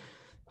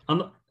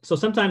 So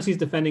sometimes he's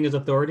defending his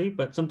authority,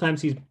 but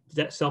sometimes he's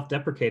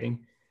self-deprecating.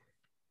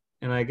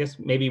 And I guess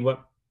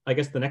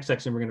the next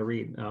section we're going to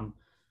read.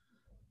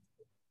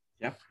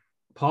 Yeah.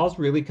 Paul's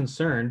really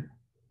concerned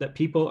that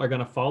people are going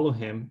to follow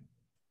him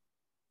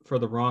for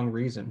the wrong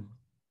reason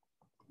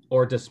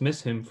or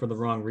dismiss him for the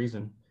wrong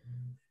reason.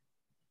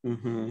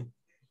 Mm-hmm.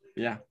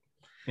 Yeah.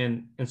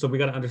 And so we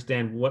got to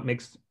understand what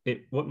makes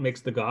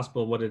the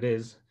gospel what it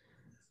is,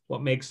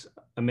 what makes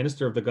a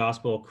minister of the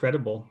gospel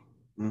credible,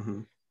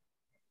 Mm-hmm.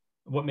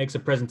 what makes a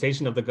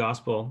presentation of the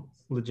gospel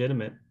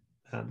legitimate.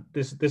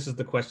 This is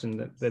the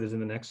question that is in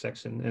the next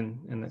section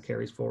and that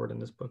carries forward in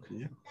this book.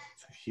 Yeah,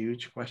 it's a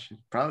huge question.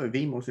 Probably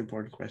the most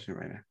important question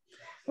right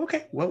now.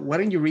 Okay, well, why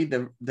don't you read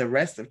the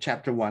rest of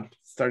chapter 1,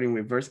 starting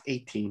with verse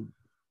 18.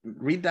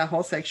 Read that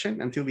whole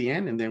section until the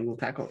end, and then we'll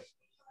tackle it.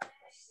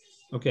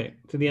 Okay,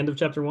 to the end of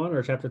chapter 1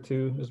 or chapter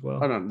 2 as well?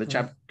 Oh, no, the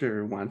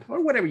chapter 1,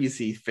 or whatever you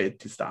see fit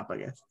to stop, I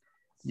guess.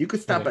 You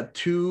could stop at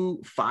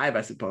 2:5,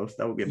 I suppose.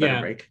 That would be a better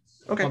break.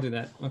 Okay. I'll do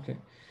that. Okay.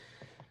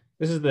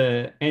 This is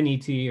the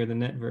NET or the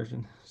net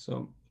version.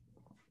 So,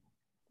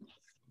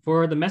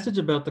 for the message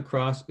about the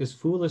cross is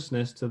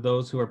foolishness to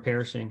those who are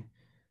perishing,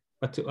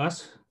 but to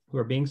us who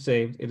are being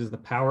saved, it is the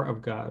power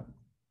of God.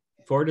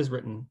 For it is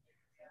written,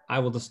 I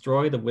will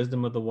destroy the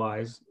wisdom of the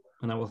wise,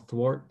 and I will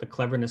thwart the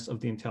cleverness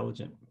of the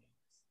intelligent.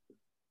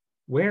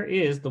 Where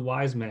is the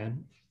wise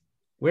man?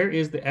 Where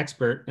is the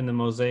expert in the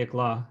Mosaic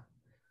law?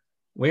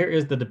 Where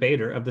is the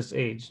debater of this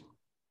age?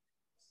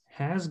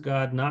 Has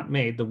God not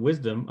made the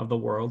wisdom of the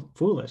world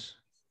foolish?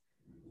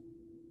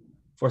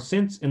 For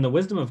since in the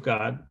wisdom of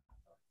God,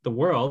 the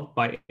world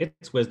by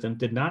its wisdom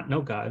did not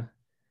know God,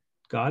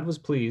 God was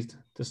pleased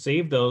to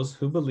save those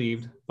who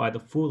believed by the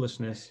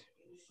foolishness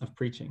of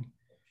preaching.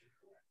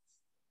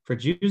 For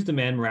Jews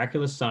demand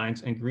miraculous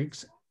signs and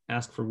Greeks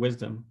ask for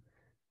wisdom.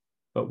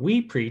 But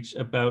we preach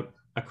about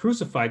a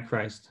crucified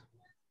Christ,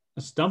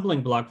 a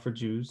stumbling block for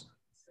Jews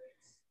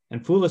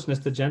and foolishness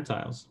to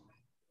Gentiles.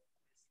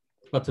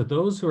 But to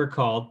those who are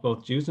called,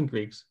 both Jews and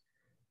Greeks,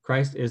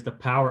 Christ is the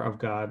power of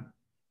God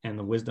and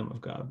the wisdom of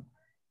God.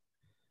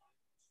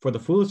 For the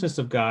foolishness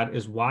of God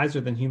is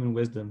wiser than human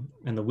wisdom,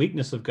 and the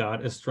weakness of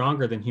God is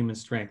stronger than human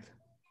strength.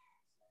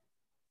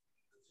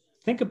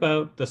 Think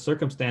about the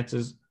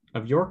circumstances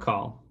of your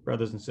call,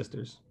 brothers and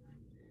sisters.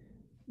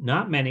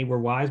 Not many were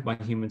wise by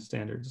human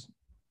standards.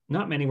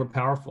 Not many were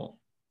powerful.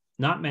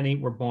 Not many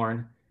were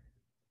born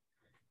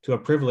to a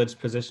privileged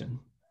position.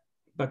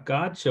 But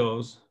God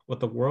chose what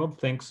the world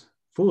thinks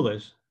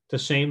foolish to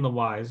shame the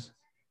wise,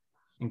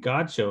 and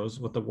God chose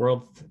what the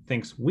world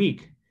thinks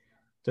weak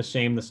to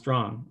shame the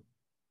strong.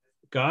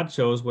 God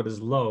chose what is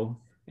low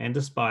and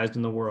despised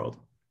in the world,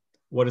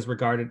 what is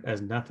regarded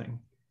as nothing,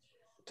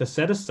 to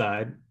set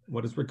aside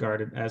what is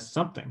regarded as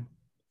something,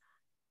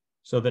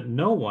 so that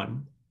no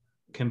one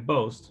can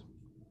boast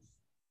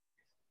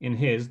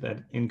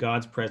in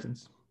God's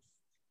presence.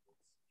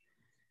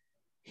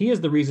 He is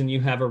the reason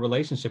you have a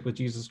relationship with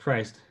Jesus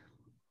Christ,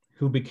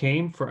 who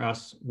became for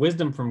us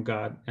wisdom from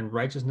God and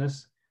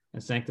righteousness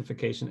and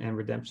sanctification and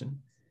redemption,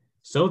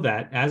 so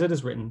that, as it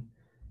is written,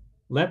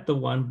 let the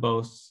one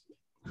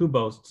who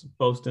boasts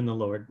boast in the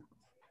Lord.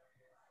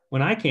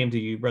 When I came to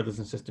you, brothers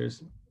and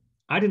sisters,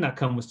 I did not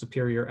come with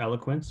superior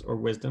eloquence or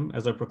wisdom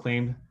as I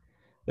proclaimed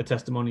the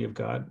testimony of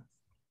God.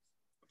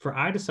 For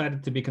I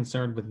decided to be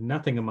concerned with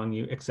nothing among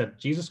you except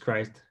Jesus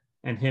Christ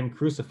and him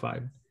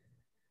crucified.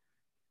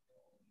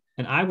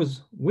 And I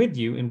was with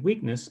you in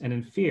weakness and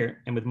in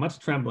fear and with much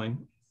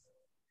trembling.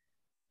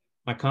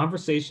 My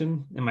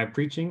conversation and my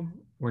preaching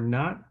were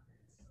not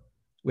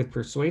with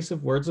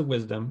persuasive words of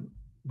wisdom,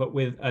 but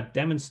with a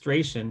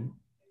demonstration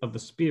of the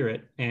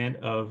Spirit and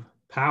of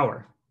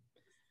power,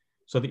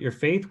 so that your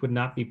faith would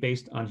not be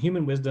based on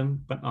human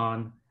wisdom, but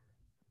on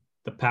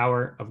the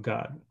power of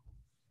God.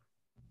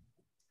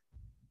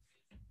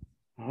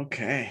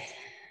 Okay.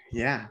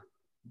 Yeah.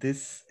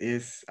 This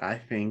is, I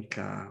think,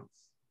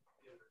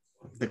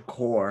 the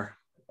core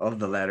of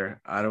the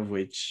letter, out of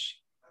which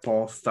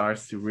Paul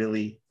starts to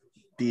really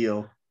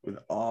deal with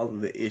all of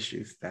the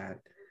issues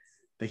that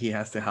he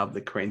has to help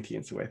the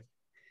Corinthians with.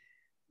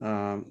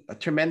 A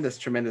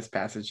tremendous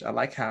passage. I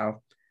like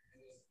how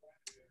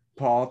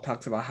Paul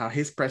talks about how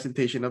his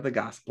presentation of the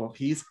gospel,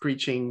 he's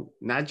preaching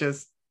not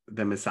just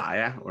the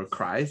Messiah or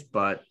Christ,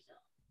 but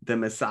the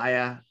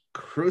Messiah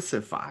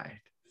crucified.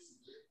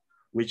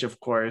 which of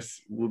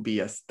course would be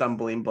a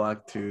stumbling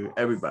block to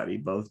everybody,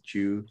 both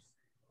Jew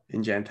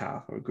and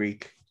Gentile or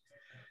Greek.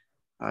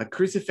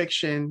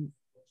 Crucifixion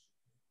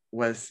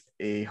was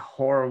a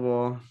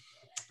horrible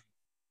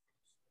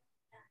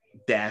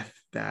death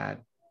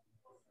that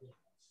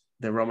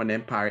the Roman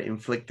Empire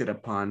inflicted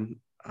upon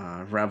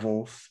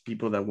rebels,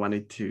 people that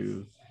wanted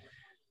to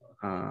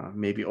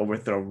maybe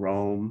overthrow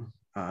Rome,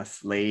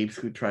 slaves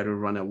who tried to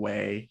run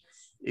away.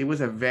 It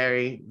was a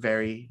very,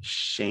 very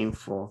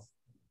shameful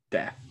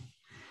death.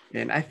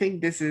 And I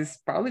think this is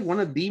probably one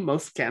of the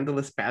most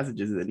scandalous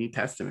passages of the New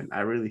Testament.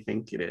 I really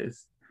think it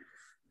is.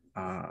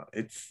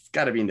 It's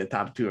got to be in the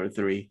top 2 or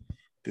 3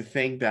 to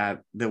think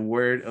that the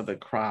word of the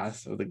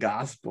cross or the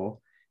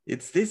gospel,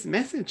 it's this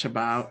message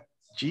about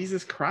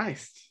Jesus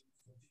Christ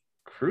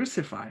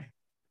crucified,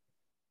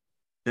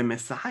 the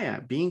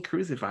Messiah being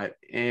crucified,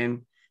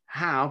 and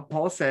how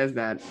Paul says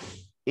that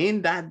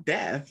in that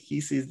death, he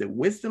sees the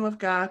wisdom of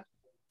God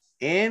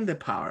and the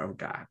power of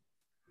God.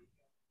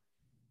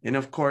 And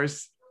of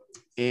course,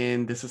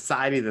 in the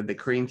society that the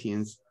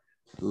Corinthians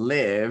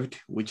lived,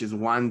 which is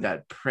one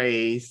that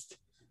praised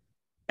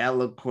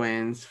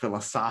eloquence,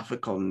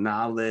 philosophical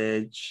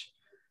knowledge,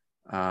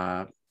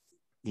 like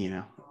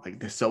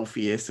the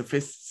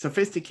sophists,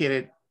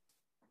 sophisticated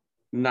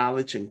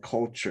knowledge and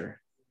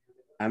culture,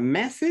 a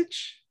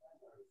message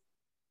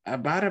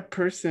about a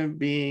person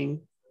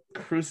being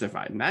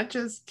crucified, not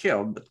just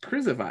killed, but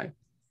crucified.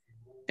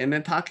 And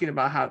then talking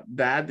about how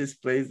that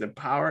displays the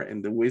power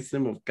and the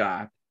wisdom of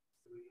God.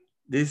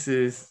 This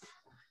is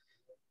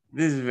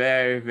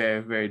very,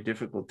 very, very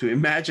difficult to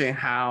imagine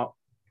how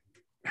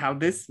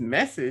this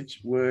message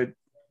would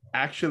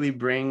actually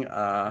bring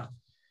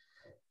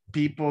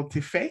people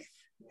to faith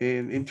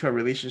into a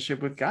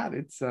relationship with God.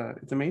 It's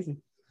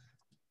amazing.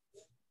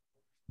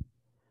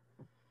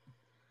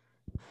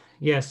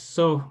 Yes.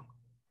 So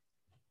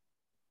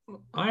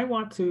I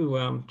want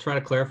to try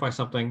to clarify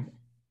something,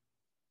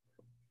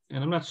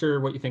 and I'm not sure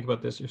what you think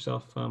about this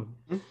yourself.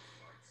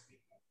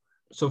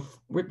 So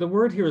the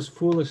word here is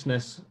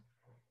foolishness,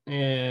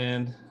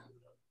 and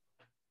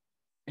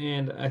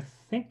I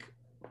think,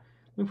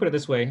 let me put it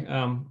this way.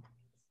 I'm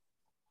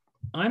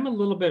a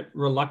little bit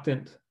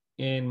reluctant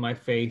in my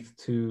faith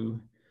to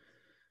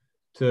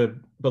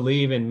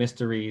believe in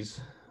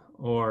mysteries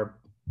or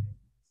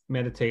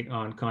meditate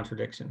on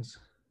contradictions,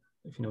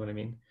 if you know what I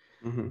mean.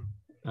 Mm-hmm.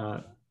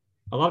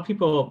 A lot of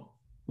people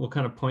will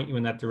kind of point you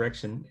in that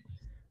direction.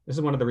 This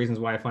is one of the reasons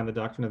why I find the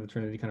doctrine of the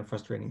Trinity kind of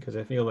frustrating, because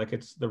I feel like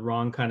it's the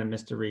wrong kind of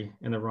mystery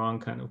and the wrong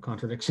kind of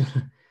contradiction.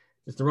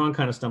 It's the wrong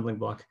kind of stumbling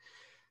block.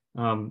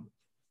 And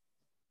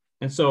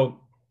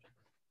so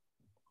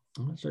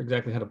I'm not sure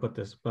exactly how to put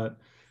this, but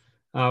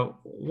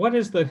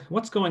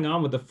what's going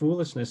on with the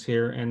foolishness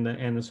here and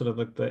the sort of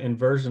like the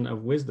inversion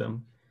of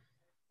wisdom?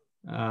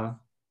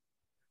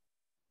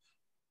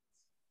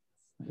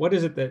 What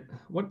is it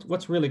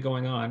what's really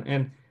going on?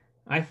 And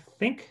I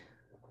think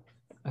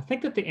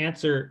that the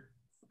answer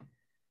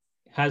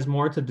has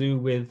more to do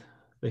with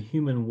the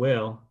human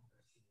will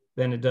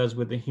than it does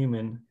with the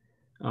human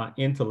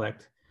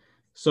intellect.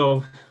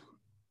 So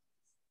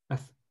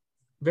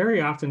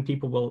very often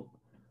people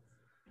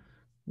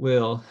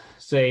will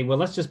say, well,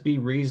 let's just be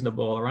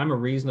reasonable, or I'm a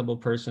reasonable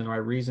person, or I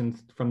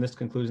reasoned from this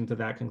conclusion to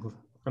that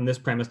from this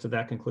premise to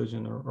that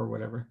conclusion, or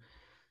whatever.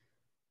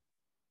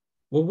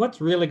 Well,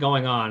 what's really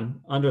going on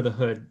under the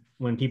hood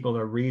when people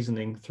are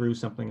reasoning through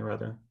something or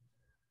other?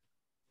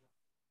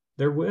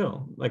 Their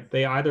will, like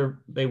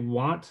they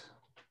want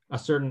a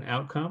certain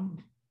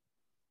outcome,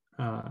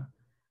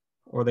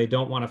 or they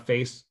don't want to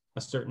face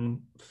a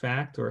certain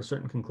fact or a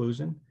certain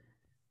conclusion.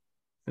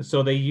 And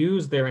so they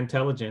use their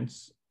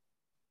intelligence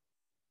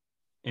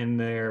and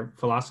their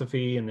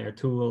philosophy and their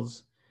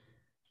tools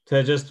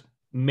to just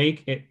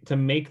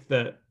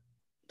to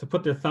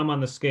put their thumb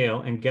on the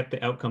scale and get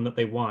the outcome that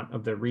they want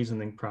of their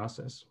reasoning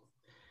process.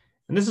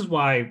 And this is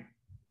why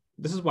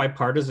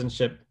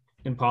partisanship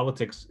in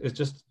politics is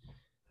just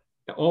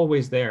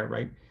always there,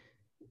 right?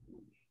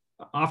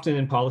 Often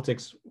in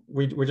politics,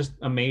 we're just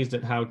amazed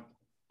at how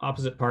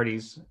opposite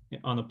parties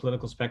on the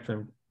political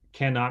spectrum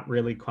cannot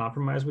really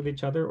compromise with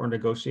each other or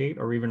negotiate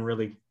or even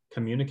really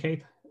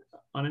communicate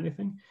on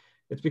anything.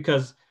 It's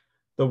because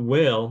the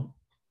will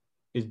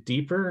is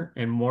deeper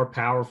and more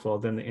powerful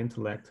than the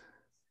intellect.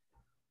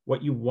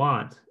 What you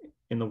want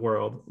in the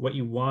world, what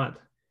you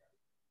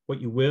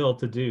will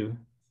to do,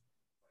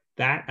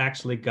 that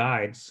actually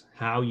guides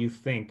how you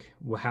think,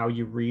 how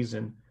you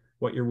reason,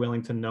 what you're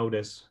willing to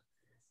notice,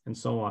 and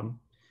so on.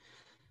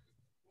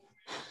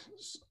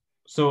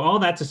 So all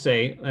that to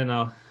say, and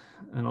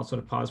I'll sort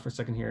of pause for a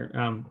second here.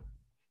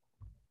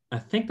 I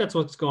think that's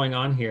what's going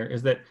on here,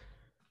 is that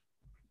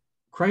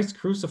Christ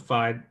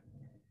crucified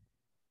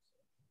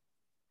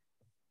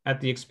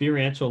at the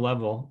experiential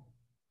level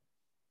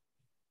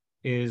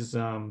is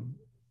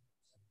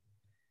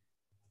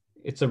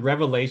it's a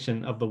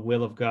revelation of the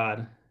will of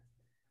God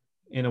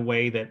in a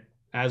way that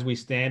as we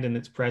stand in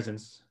its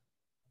presence,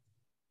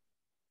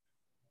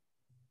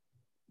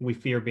 we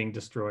fear being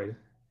destroyed.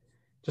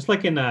 Just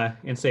like in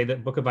say the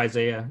book of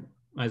Isaiah,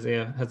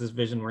 Isaiah has this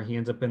vision where he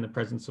ends up in the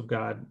presence of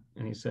God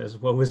and he says,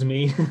 "Woe is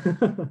me.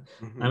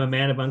 I'm a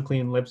man of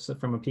unclean lips,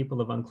 from a people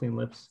of unclean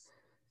lips.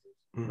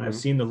 And I've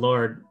seen the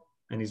Lord,"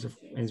 and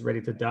he's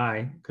ready to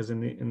die, because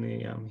in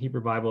the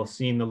Hebrew Bible,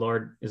 seeing the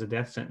Lord is a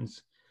death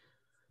sentence.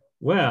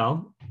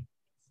 Well,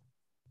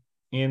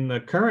 in the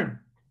current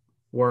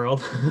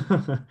world,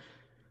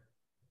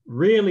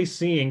 really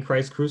seeing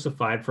Christ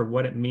crucified for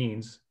what it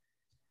means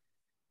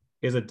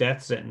is a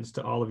death sentence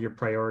to all of your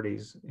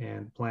priorities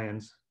and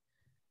plans.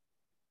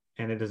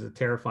 And it is a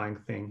terrifying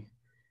thing.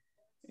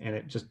 And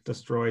it just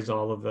destroys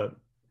all of the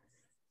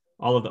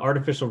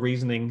artificial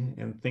reasoning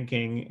and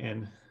thinking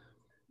and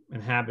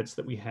habits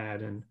that we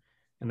had, and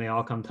they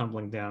all come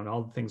tumbling down.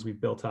 All the things we've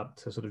built up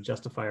to sort of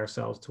justify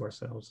ourselves to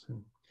ourselves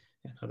and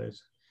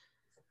others.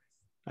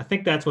 I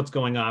think that's what's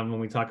going on when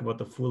we talk about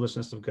the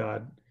foolishness of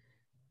God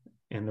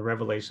and the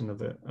revelation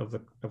of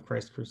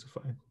Christ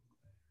crucified.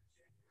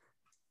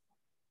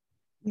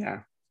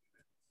 Yeah.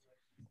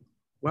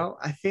 Well,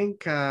 I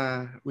think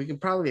we can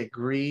probably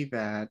agree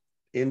that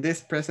in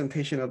this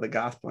presentation of the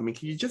gospel, I mean,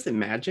 can you just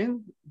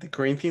imagine the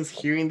Corinthians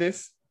hearing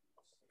this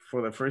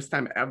for the first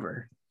time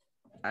ever?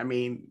 I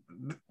mean,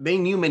 they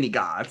knew many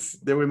gods.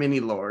 There were many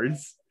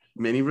lords,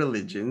 many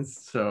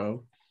religions.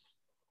 So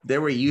they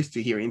were used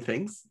to hearing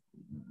things.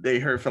 They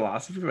heard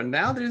philosophy, but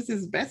now there's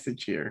this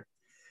message here.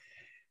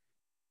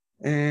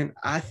 And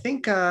I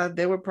think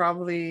they were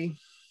probably,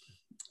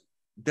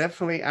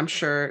 definitely, I'm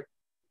sure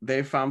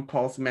they found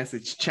Paul's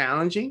message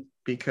challenging,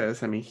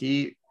 because, I mean,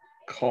 he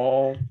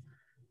called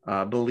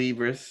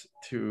believers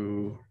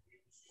to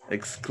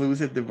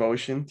exclusive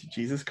devotion to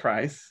Jesus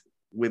Christ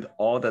with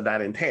all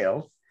that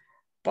entails.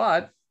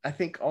 But I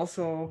think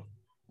also,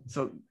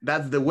 so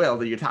that's the will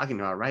that you're talking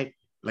about, right?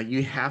 Like,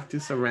 you have to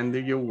surrender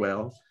your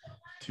will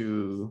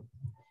to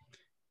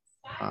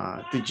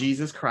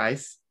Jesus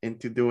Christ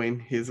into doing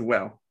his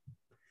will.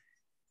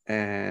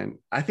 And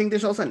I think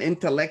there's also an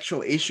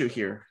intellectual issue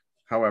here,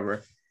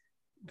 however,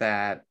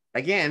 that,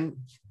 again,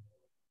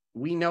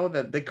 we know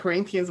that the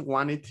Corinthians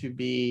wanted to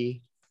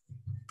be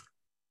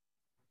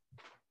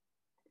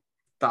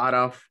thought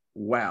of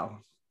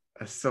well,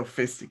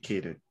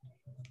 sophisticated,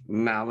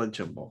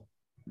 knowledgeable.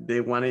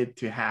 They wanted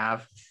to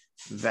have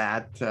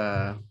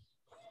that,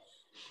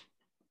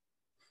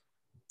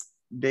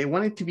 they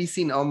wanted to be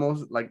seen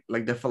almost like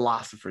the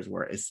philosophers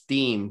were,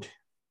 esteemed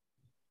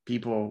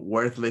people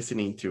worth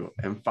listening to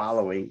and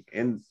following.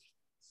 And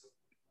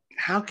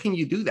how can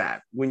you do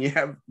that when you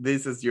have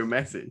this as your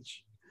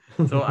message?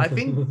 So I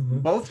think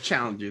both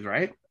challenges,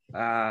 right?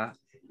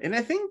 And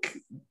I think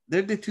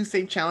they're the two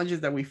same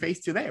challenges that we face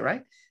today,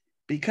 right?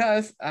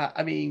 Because,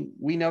 I mean,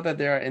 we know that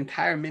there are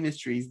entire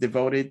ministries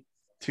devoted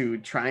to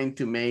trying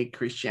to make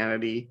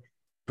Christianity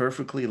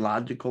perfectly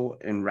logical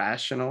and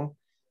rational.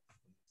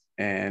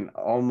 And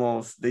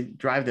almost they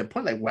drive the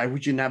point, like, why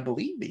would you not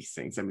believe these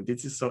things? I mean,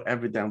 this is so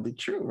evidently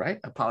true, right?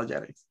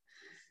 Apologetics.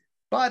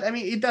 But I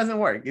mean, it doesn't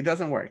work. It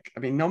doesn't work. I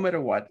mean, no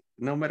matter what,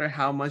 no matter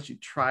how much you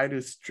try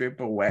to strip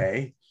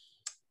away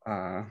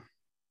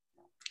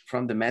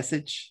from the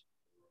message,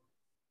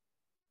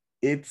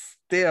 it's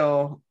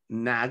still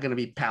not going to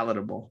be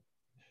palatable.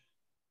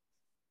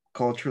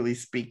 Culturally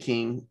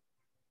speaking,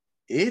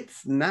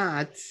 it's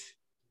not,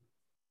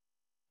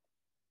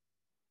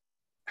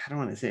 I don't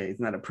want to say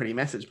it's not a pretty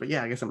message, but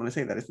yeah, I guess I'm going to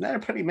say that it's not a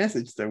pretty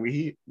message that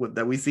we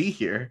see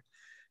here.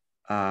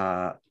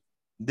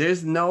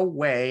 There's no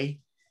way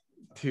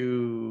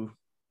to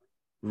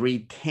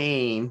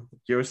retain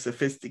your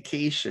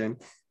sophistication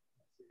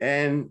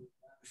and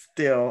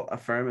still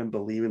affirm and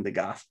believe in the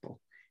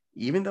gospel,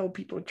 even though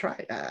people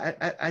try.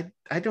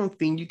 I don't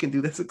think you can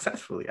do that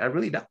successfully. I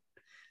really don't.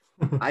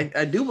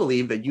 I do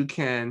believe that you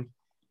can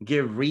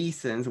give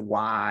reasons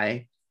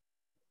why,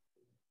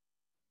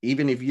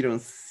 even if you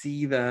don't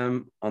see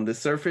them on the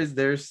surface,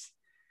 there's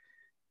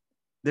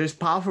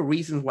powerful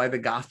reasons why the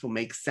gospel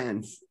makes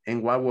sense,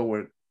 and why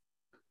what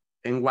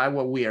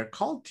we are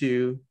called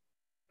to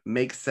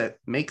makes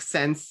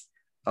sense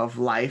of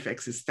life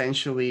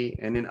existentially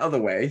and in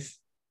other ways.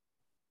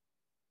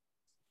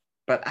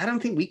 But I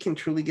don't think we can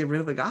truly get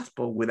rid of the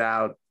gospel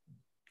without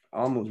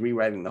almost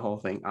rewriting the whole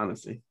thing,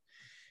 honestly.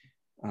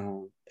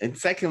 And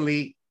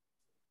secondly,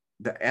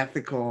 the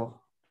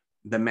ethical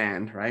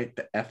demand, right?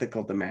 The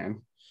ethical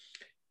demand,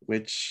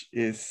 which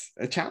is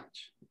a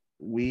challenge.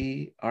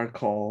 We are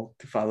called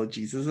to follow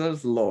Jesus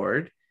as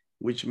Lord,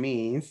 which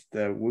means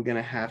that we're going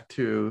to have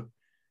to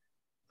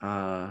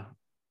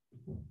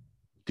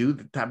do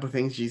the type of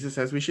things Jesus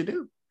says we should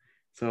do.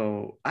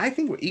 So I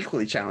think we're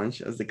equally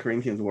challenged as the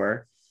Corinthians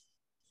were.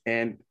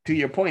 And to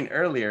your point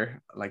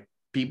earlier, like,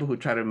 people who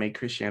try to make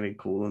Christianity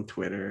cool on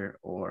Twitter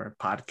or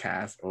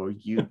podcast or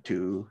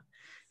YouTube,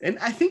 and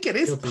I think it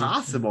is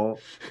possible.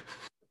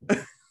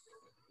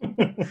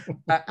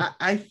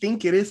 I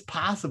think it is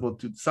possible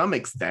to some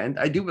extent.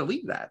 I do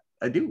believe that.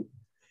 I do.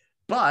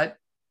 But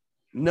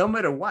no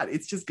matter what,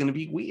 it's just going to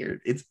be weird.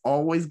 It's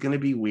always going to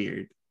be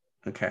weird.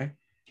 Okay.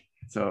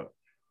 So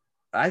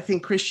I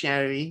think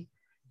Christianity,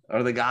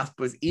 or the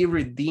gospel, is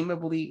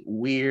irredeemably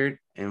weird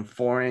and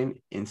foreign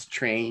and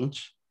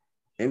strange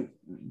And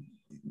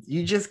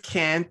you just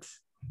can't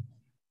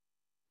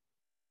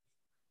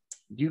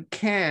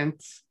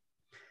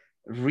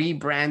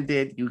rebrand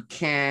it. You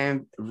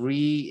can't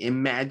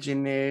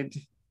reimagine it.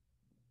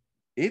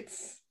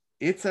 It's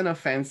an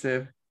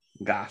offensive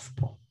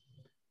gospel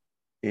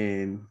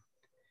in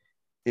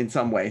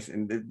some ways,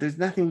 and there's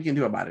nothing we can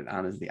do about it,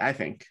 honestly, I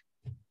think,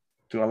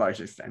 to a large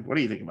extent. What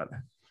do you think about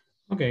that?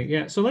 Okay,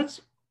 yeah. So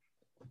let's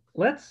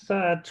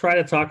try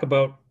to talk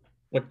about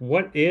like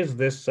what is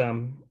this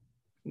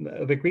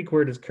the Greek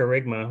word is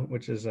kerygma,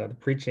 which is the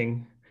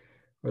preaching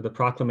or the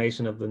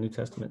proclamation of the New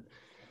Testament.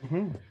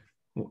 Mm-hmm.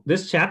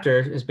 This chapter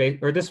is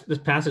based, or this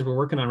passage we're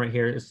working on right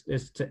here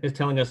is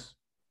telling us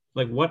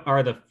like what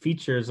are the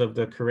features of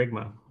the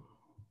kerygma,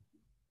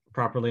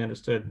 properly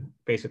understood,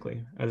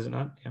 basically. Is it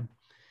not? Yeah.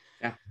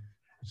 Yeah.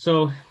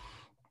 So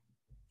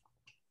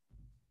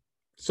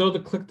the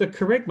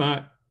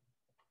kerygma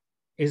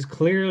is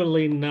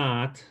clearly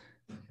not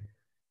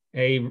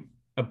a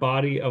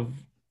body of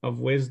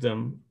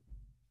wisdom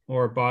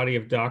or a body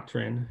of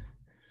doctrine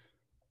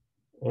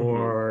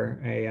or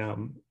a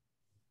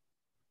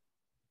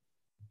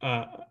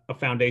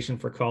foundation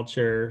for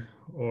culture,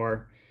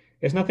 or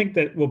it's nothing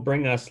that will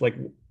bring us like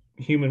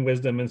human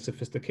wisdom and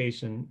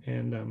sophistication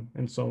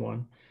and so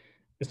on.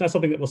 It's not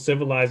something that will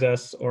civilize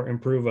us or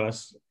improve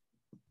us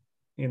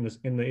in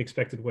the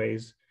expected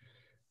ways.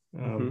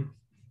 Although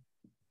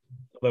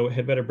it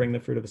had better bring the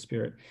fruit of the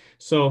Spirit.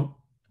 So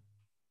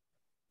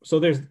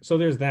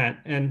there's that,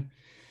 and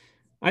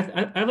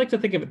I like to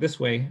think of it this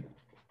way.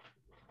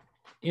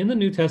 In the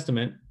New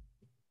Testament,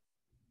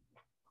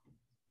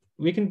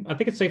 I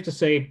think it's safe to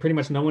say pretty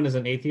much no one is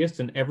an atheist,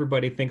 and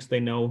everybody thinks they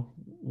know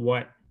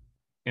what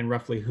and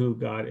roughly who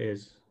God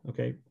is.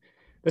 Okay,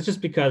 that's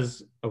just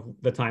because of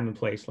the time and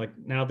place. Like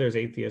now there's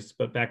atheists,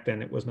 but back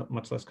then it was not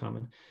much less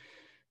common.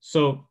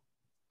 So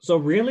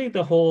really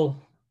the whole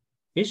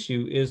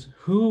issue is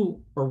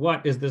who or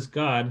what is this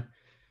God?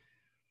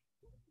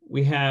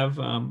 We have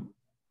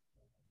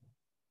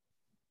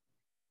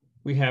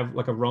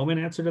like a Roman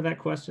answer to that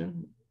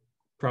question,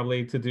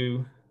 probably to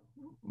do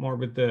more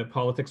with the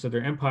politics of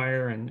their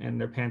empire and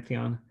their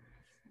pantheon.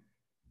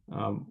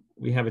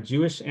 We have a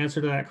Jewish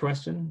answer to that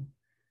question.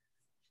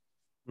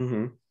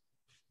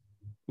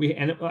 We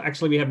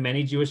have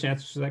many Jewish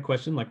answers to that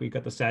question. Like we've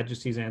got the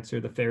Sadducees answer,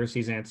 the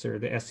Pharisees answer,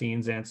 the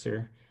Essenes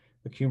answer,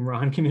 the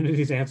Qumran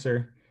community's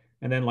answer,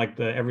 and then like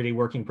the everyday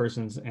working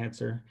person's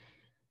answer,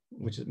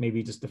 which is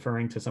maybe just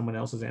deferring to someone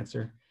else's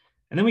answer.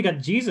 And then we got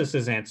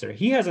Jesus's answer.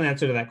 He has an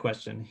answer to that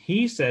question.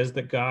 He says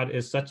that God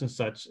is such and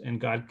such, and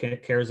God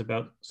cares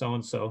about so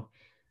and so.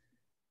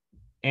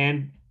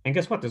 And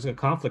guess what? There's a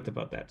conflict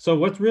about that. So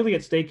what's really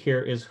at stake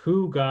here is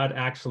who God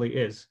actually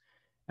is,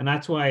 and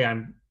that's why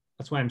I'm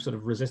sort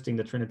of resisting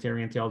the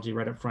Trinitarian theology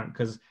right up front.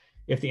 Because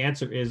if the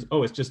answer is,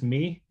 oh, it's just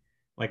me,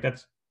 like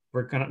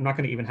we're not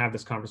going to even have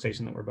this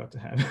conversation that we're about to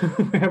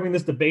have. We're having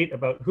this debate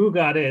about who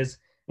God is,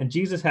 and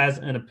Jesus has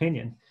an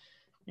opinion,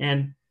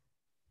 and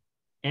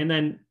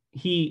then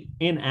he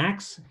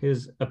enacts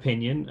his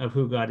opinion of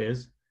who God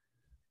is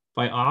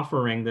by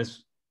offering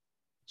this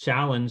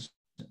challenge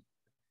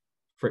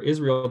for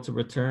Israel to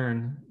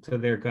return to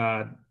their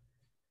God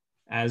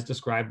as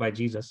described by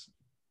Jesus.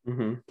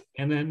 And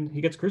then he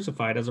gets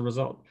crucified as a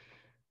result.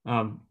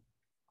 And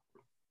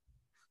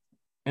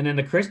then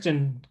the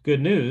Christian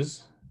good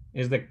news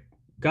is that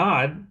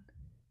God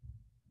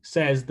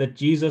says that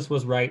Jesus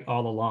was right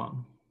all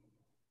along.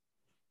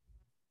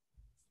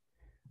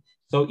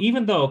 So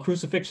even though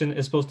crucifixion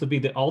is supposed to be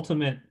the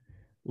ultimate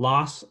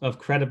loss of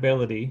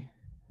credibility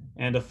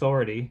and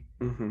authority,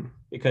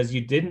 because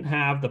you didn't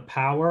have the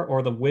power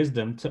or the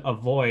wisdom to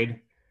avoid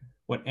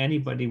what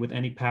anybody with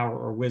any power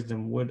or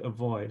wisdom would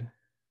avoid.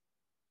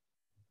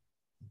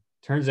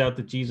 Turns out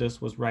that Jesus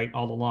was right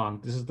all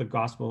along. This is the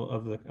gospel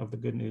of the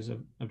good news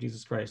of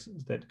Jesus Christ,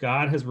 is that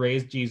God has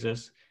raised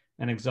Jesus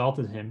and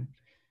exalted him.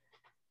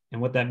 And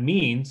what that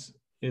means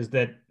is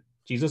that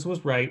Jesus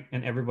was right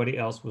and everybody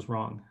else was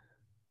wrong.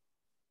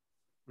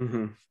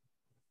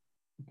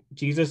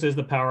 Jesus is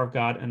the power of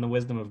God and the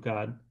wisdom of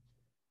God.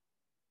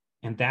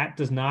 And that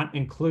does not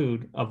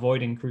include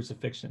avoiding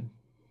crucifixion.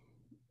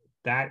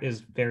 That is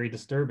very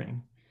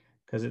disturbing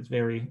because it's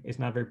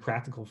not very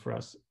practical for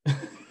us.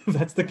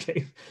 That's the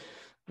case.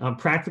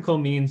 Practical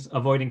means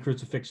avoiding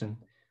crucifixion.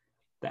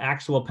 The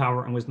actual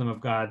power and wisdom of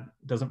God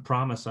doesn't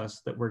promise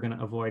us that we're going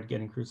to avoid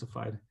getting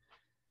crucified.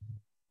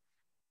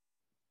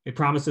 It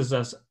promises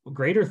us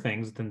greater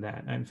things than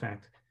that, in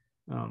fact.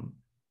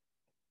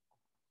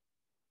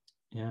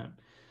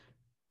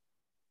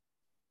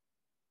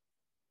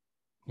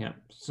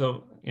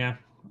 So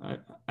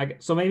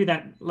so maybe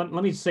that. Let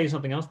me say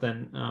something else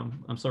then.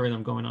 I'm sorry that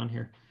I'm going on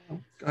here.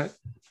 Go ahead.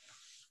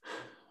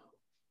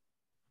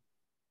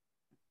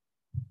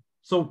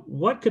 So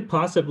what could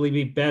possibly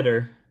be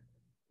better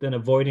than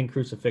avoiding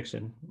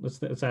crucifixion?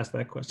 Let's ask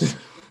that question.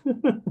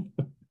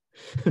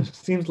 It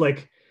seems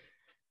like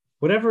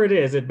whatever it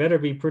is, it better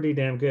be pretty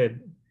damn good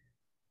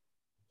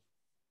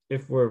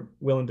if we're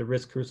willing to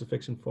risk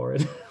crucifixion for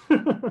it.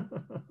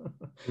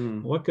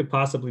 What could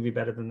possibly be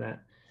better than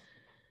that?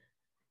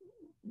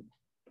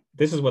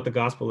 this is what the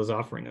gospel is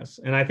offering us.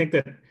 And I think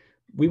that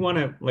we want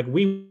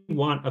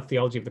a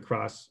theology of the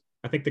cross.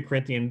 I think the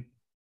Corinthian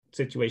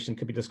situation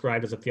could be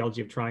described as a theology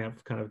of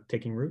triumph kind of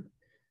taking root.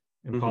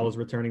 And Paul is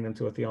returning them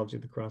to a theology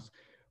of the cross.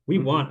 We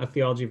want a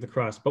theology of the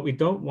cross, but we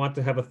don't want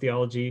to have a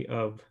theology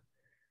of,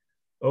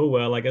 oh,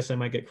 well, I guess I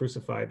might get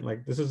crucified.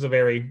 Like, this is a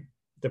very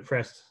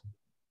depressed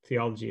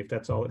theology, if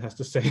that's all it has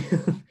to say.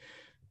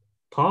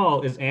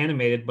 Paul is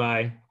animated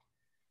by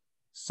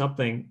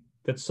something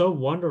that's so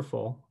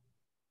wonderful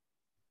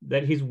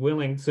that he's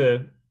willing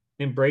to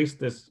embrace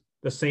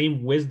the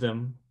same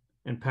wisdom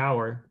and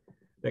power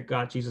that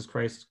got Jesus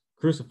Christ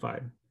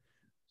crucified.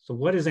 So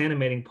what is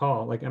animating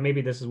Paul? Like, maybe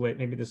this is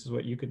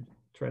what you could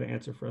try to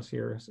answer for us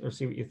here, or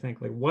see what you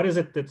think. Like, what is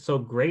it that's so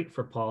great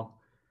for Paul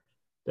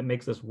that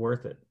makes this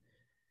worth it?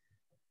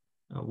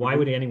 Why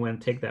would anyone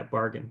take that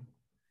bargain?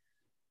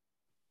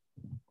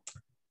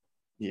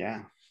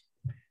 Yeah.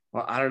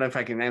 Well, I don't know if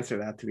I can answer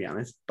that, to be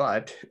honest,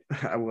 but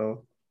I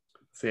will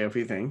say a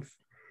few things.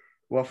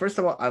 Well, first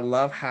of all, I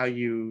love how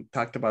you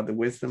talked about the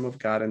wisdom of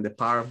God and the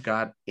power of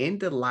God in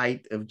the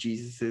light of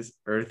Jesus's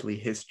earthly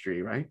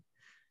history, right?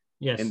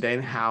 Yes. And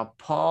then how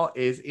Paul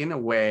is, in a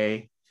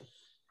way,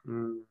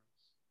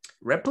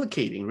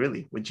 replicating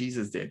really what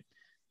Jesus did.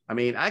 I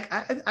mean,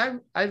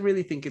 I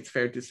really think it's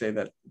fair to say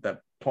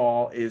that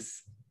Paul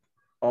is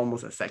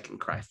almost a second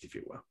Christ, if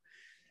you will.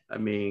 I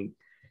mean,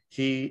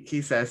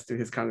 he says to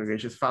his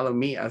congregations, follow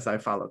me as I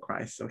follow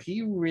Christ. So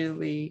he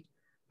really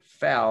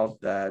felt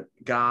that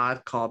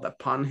God called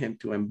upon him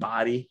to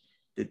embody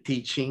the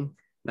teaching,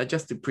 not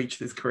just to preach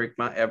this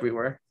charisma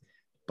everywhere,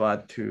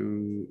 but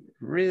to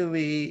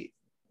really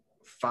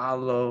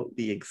follow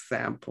the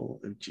example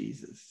of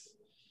Jesus.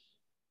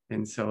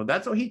 And so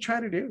that's what he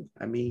tried to do.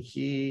 I mean,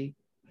 he,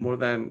 more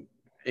than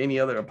any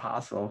other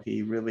apostle,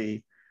 he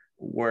really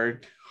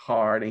worked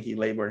hard and he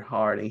labored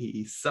hard and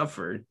he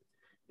suffered.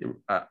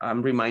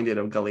 I'm reminded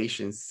of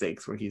Galatians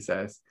 6, where he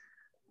says,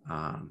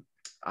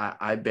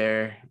 I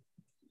bear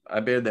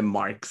the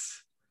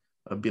marks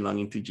of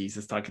belonging to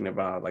Jesus, talking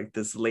about like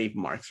the slave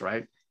marks,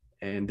 right?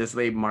 And the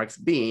slave marks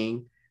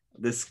being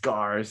the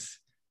scars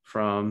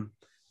from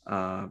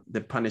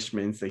the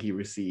punishments that he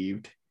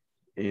received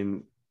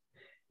in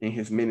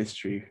his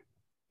ministry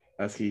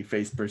as he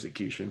faced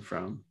persecution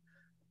from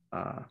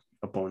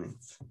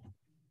opponents.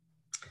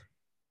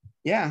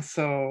 Yeah,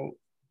 so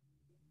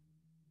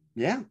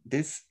yeah,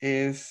 this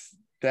is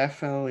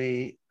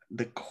definitely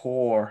the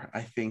core,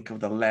 I think, of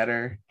the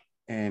letter.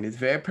 And it's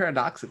very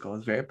paradoxical.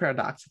 It's very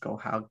paradoxical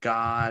how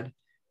God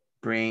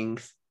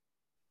brings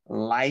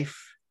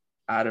life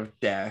out of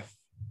death,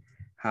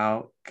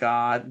 how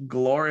God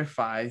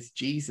glorifies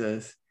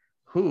Jesus,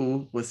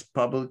 who was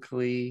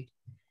publicly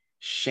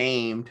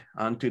shamed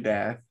unto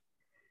death,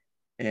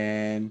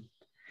 and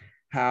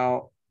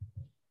how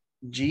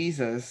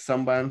Jesus,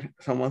 someone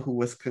who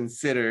was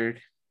considered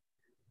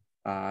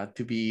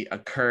to be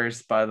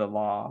accursed by the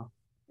law,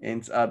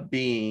 ends up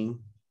being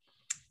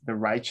the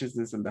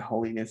righteousness and the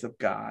holiness of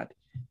God,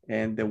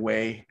 and the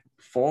way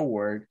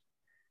forward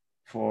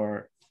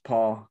for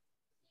Paul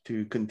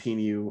to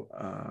continue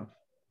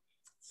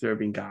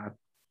serving God.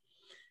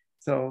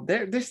 So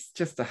there's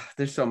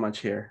so much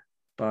here,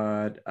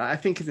 but I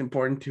think it's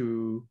important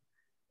to,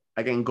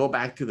 again, go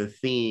back to the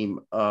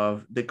theme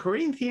of the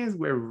Corinthians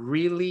were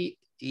really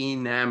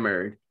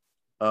enamored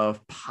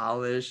of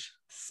polished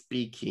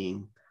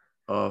speaking,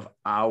 of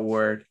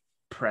outward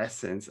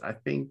presence. I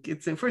think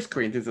it's in First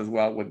Corinthians as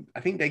well. I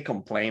think they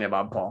complain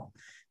about Paul,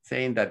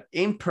 saying that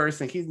in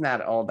person he's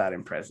not all that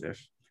impressive,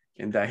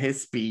 and that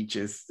his speech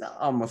is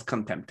almost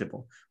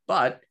contemptible.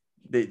 But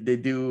they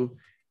do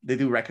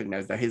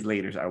recognize that his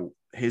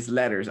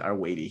letters are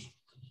weighty.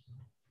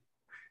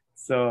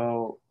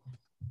 So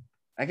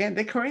again,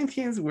 the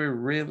Corinthians were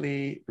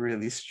really,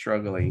 really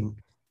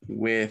struggling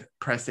with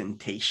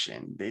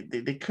presentation.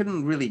 They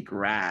couldn't really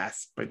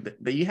grasp,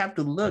 but you have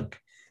to look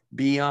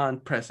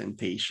beyond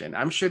presentation.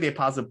 I'm sure the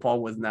Apostle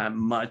Paul was not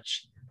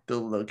much to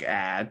look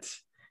at,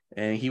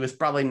 and he was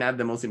probably not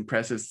the most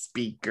impressive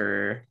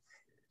speaker,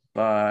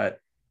 but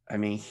I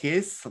mean,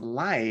 his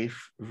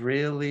life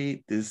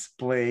really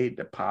displayed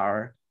the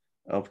power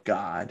of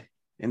God.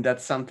 And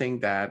that's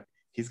something that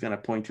he's going to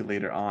point to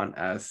later on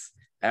as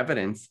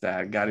evidence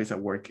that God is at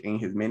work in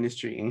his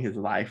ministry, in his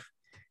life.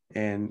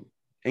 And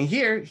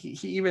here he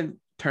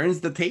even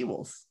turns the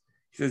tables.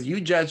 He says,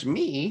 you judge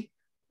me,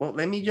 well,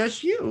 let me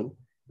judge you.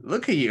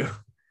 Look at you.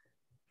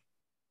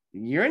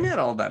 You're not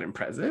all that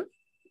impressive.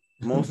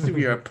 Most of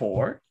you are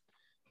poor.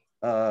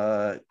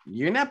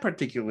 You're not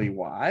particularly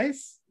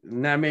wise.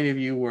 Not many of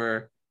you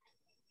were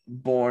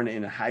born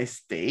in a high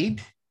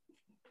state.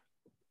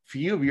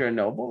 Few of you are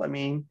noble. I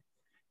mean,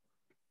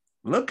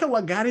 look at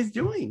what God is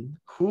doing.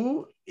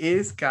 Who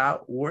is God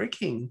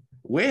working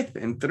with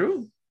and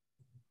through?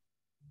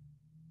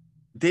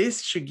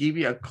 This should give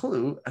you a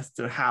clue as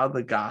to how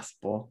the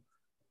gospel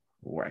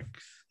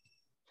works.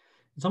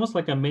 It's almost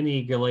like a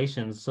mini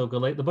Galatians. So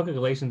the book of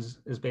Galatians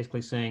is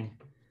basically saying,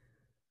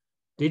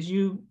 did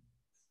you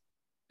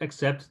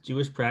accept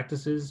Jewish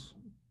practices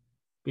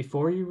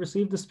before you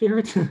received the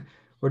Spirit?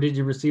 or did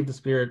you receive the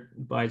Spirit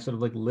by sort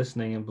of like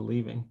listening and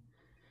believing?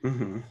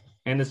 Mm-hmm.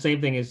 And the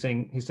same thing he's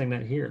saying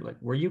that here. Like,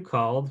 were you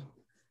called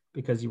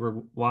because you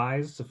were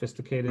wise,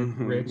 sophisticated,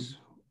 Mm-hmm. rich,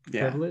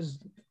 Yeah.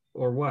 privileged,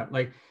 or what?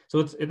 Like,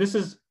 so this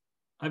is,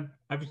 I've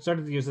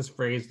started to use this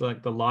phrase,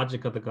 like the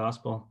logic of the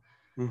gospel.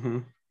 Mm-hmm.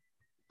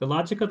 The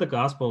logic of the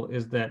gospel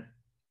is that,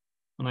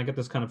 and I get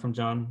this kind of from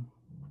John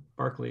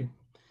Barclay.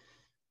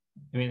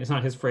 I mean, it's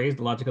not his phrase,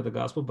 the logic of the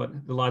gospel,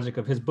 but the logic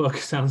of his book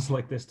sounds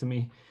like this to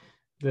me.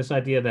 This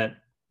idea that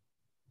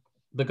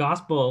the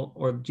gospel,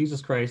 or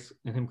Jesus Christ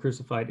and him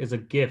crucified, is a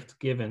gift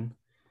given,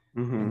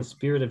 Mm-hmm. and the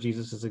Spirit of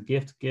Jesus is a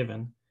gift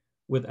given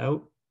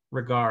without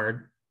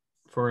regard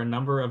for a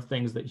number of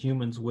things that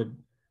humans would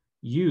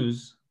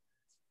use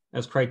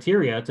as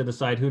criteria to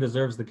decide who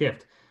deserves the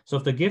gift. So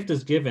if the gift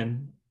is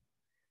given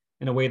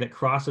in a way that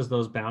crosses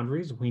those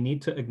boundaries, we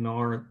need to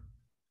ignore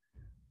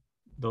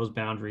those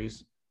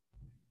boundaries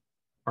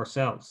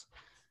ourselves.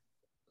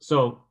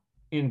 So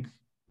in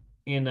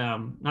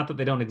not that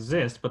they don't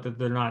exist, but that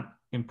they're not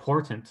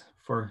important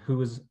for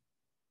who is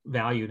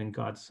valued in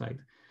God's sight.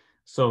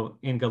 So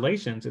in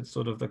Galatians, it's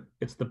sort of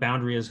the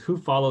boundary is who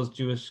follows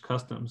Jewish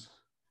customs.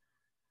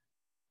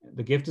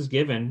 The gift is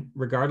given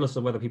regardless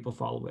of whether people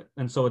follow it.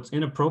 And so it's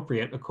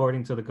inappropriate,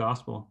 according to the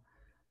gospel,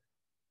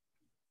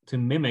 to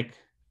mimic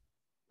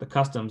the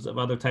customs of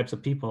other types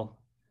of people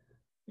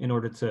in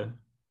order to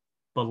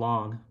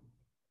belong.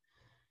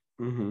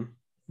 Mm-hmm.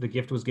 The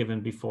gift was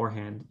given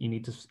beforehand. You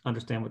need to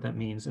understand what that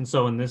means. And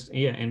so in this,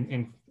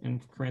 in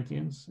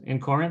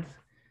Corinth,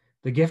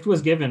 the gift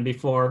was given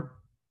before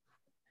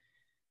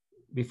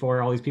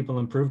all these people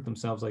improved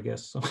themselves, I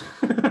guess. So,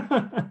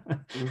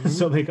 Mm-hmm.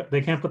 so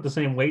they can't put the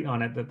same weight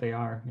on it that they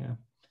are. Yeah.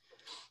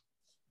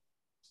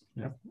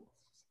 Yep.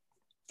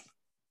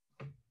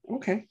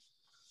 Okay.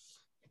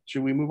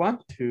 Should we move on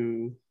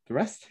to the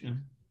rest? Yeah.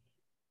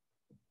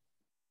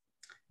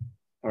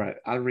 All right.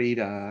 I'll read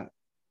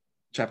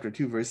chapter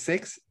 2, verse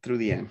 6 through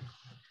the end.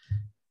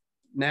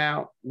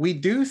 Now, we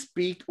do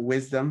speak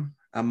wisdom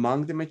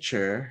among the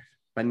mature,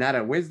 but not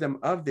a wisdom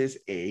of this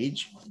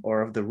age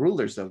or of the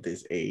rulers of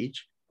this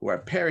age who are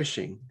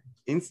perishing.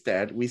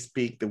 Instead, we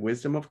speak the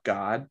wisdom of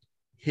God,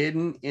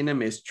 hidden in a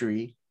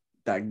mystery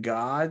that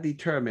God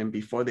determined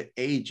before the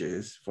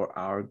ages for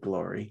our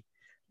glory.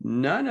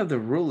 None of the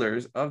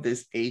rulers of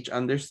this age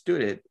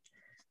understood it,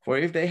 for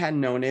if they had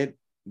known it,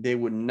 they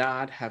would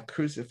not have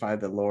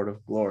crucified the Lord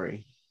of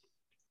glory.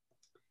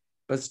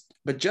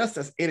 But just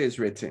as it is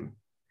written,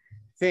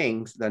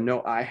 things that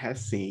no eye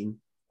has seen,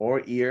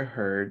 or ear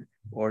heard,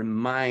 or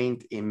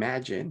mind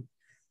imagined,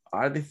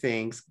 are the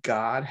things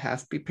God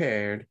has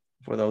prepared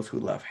for those who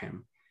love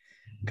him.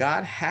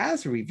 God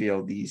has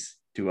revealed these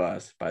to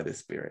us by the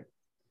Spirit.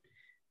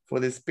 For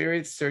the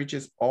Spirit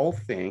searches all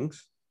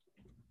things,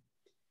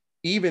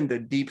 even the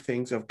deep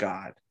things of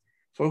God.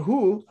 For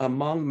who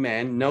among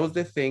men knows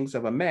the things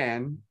of a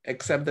man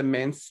except the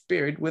man's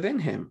spirit within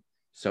him?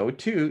 So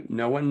too,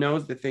 no one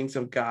knows the things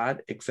of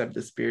God except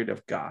the Spirit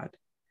of God.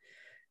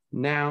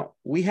 Now,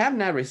 we have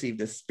not received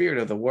the spirit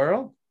of the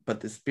world, but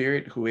the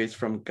Spirit who is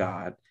from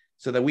God,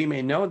 so that we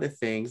may know the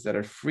things that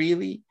are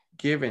freely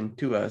given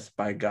to us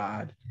by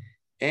God.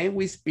 And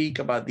we speak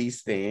about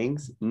these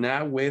things,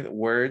 not with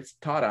words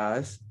taught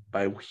us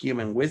by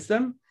human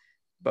wisdom,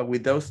 but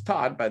with those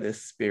taught by the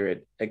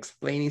Spirit,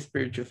 explaining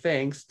spiritual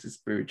things to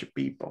spiritual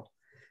people.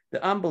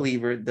 The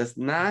unbeliever does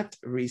not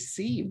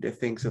receive the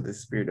things of the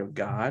Spirit of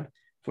God,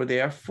 for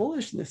they are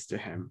foolishness to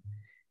him,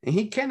 and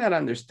he cannot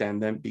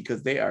understand them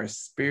because they are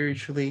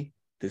spiritually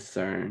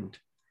discerned.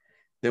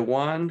 The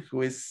one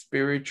who is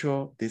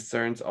spiritual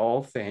discerns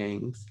all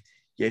things,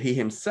 yet he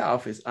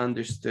himself is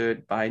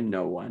understood by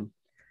no one.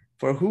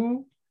 For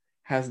who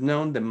has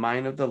known the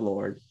mind of the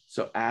Lord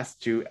so as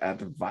to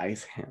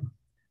advise him?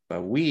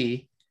 But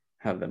we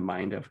have the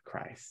mind of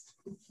Christ.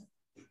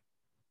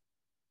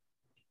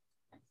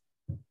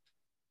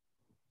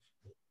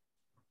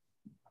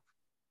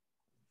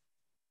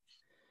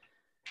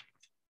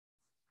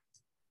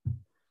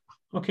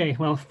 Okay,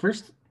 well,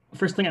 first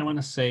thing I want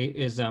to say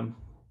is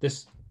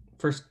this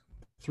first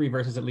 3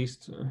 verses at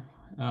least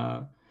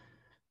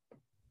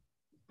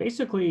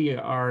basically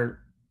are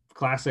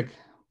classic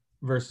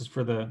verses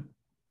for the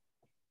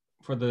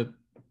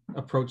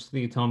approach to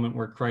the atonement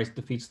where Christ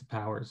defeats the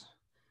powers.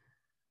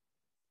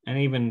 And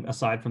even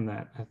aside from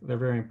that, they're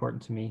very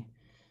important to me.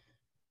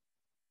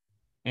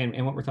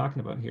 And what we're talking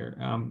about here.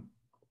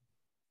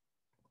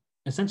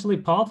 Essentially,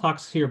 Paul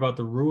talks here about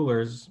the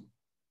rulers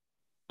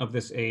of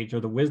this age,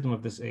 or the wisdom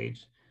of this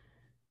age,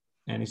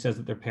 and he says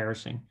that they're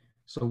perishing.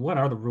 So what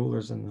are the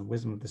rulers and the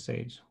wisdom of this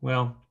age?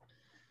 Well,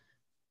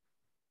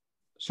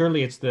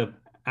 surely it's the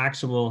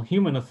actual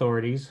human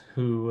authorities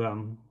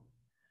who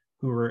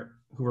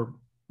were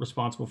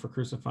responsible for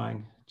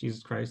crucifying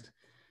Jesus Christ.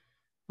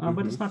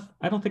 But it's not.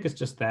 I don't think it's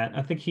just that.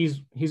 I think he's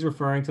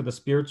referring to the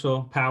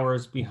spiritual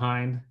powers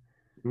behind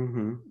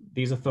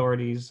these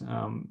authorities,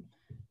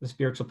 the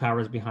spiritual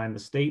powers behind the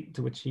state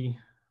to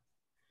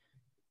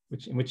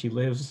in which he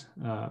lives.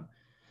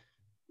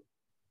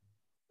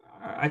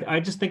 I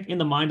just think in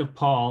the mind of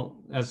Paul,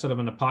 as sort of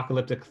an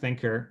apocalyptic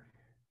thinker,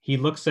 he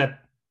looks at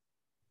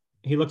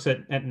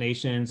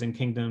nations and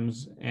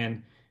kingdoms,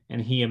 and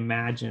he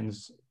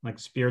imagines like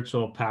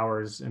spiritual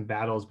powers and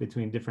battles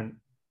between different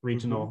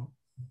regional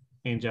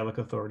angelic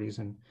authorities.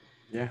 And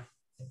yeah,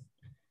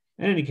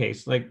 in any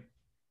case, like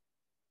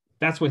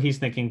that's what he's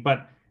thinking.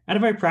 But at a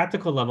very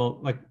practical level,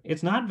 like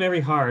it's not very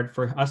hard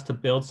for us to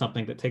build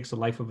something that takes a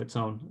life of its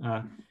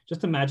own.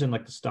 Just imagine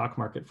like the stock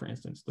market, for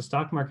instance. The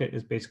stock market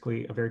is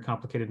basically a very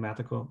complicated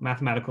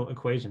mathematical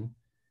equation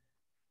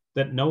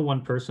that no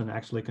one person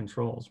actually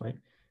controls, right?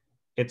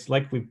 It's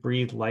like we've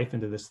breathed life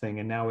into this thing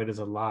and now it is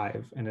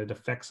alive and it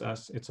affects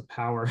us. It's a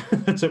power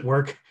that's at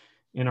work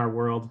in our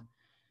world.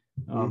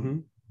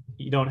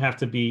 You don't have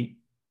to be,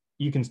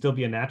 you can still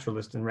be a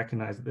naturalist and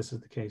recognize that this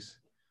is the case.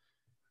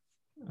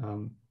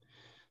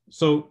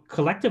 So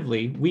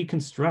collectively, we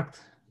construct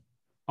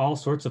all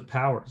sorts of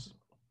powers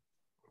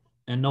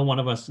and no one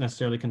of us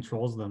necessarily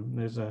controls them.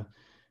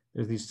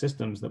 There's these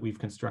systems that we've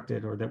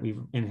constructed or that we've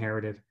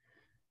inherited.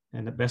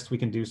 And the best we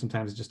can do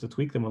sometimes is just to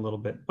tweak them a little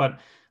bit. But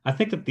I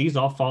think that these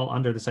all fall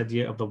under this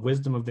idea of the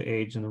wisdom of the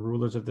age and the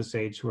rulers of this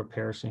age who are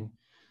perishing.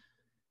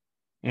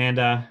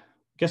 And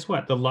guess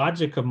what? The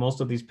logic of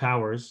most of these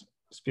powers,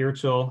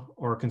 spiritual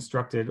or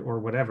constructed or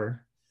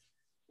whatever,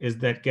 is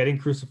that getting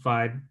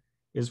crucified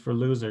is for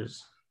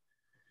losers.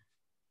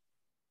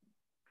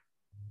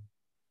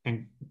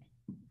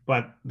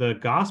 But the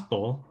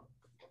gospel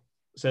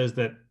says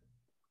that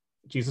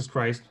Jesus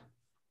Christ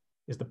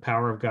is the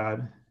power of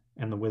God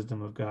and the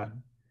wisdom of God,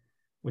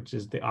 which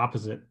is the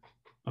opposite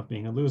of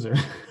being a loser.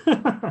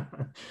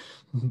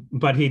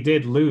 But he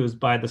did lose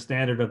by the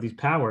standard of these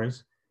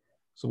powers.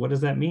 So what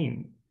does that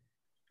mean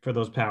for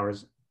those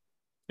powers?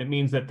 It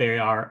means that they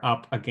are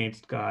up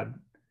against God,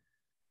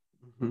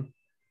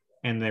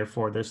 and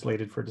therefore they're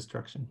slated for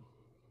destruction.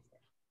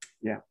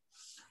 Yeah.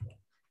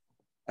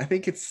 I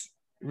think it's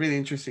really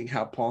interesting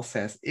how Paul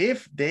says,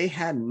 if they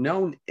had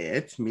known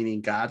it,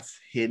 meaning God's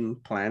hidden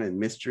plan and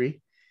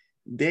mystery,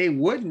 they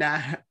would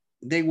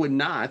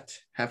not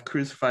have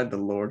crucified the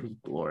Lord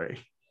of glory.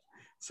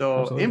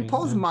 So absolutely, in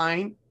Paul's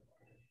mind,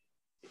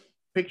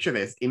 picture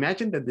this.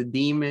 Imagine that the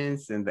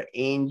demons and the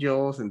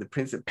angels and the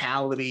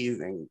principalities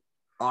and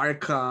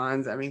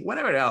archons, I mean,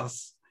 whatever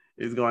else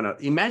is going on.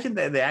 Imagine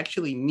that they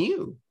actually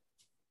knew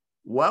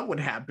what would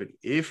happen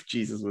if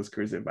Jesus was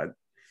crucified.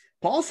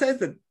 Paul says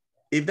that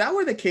if that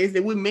were the case, they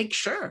would make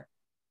sure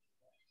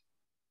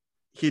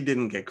he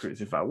didn't get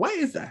crucified. Why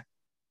is that?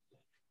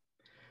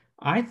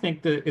 I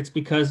think that it's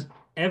because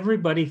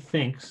everybody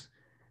thinks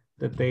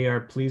that they are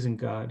pleasing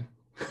God.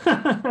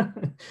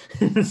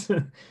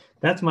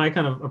 That's my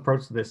kind of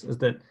approach to this, is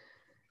that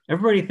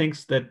everybody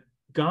thinks that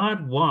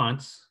God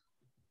wants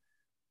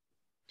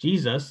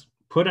Jesus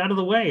put out of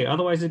the way.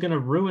 Otherwise, he's going to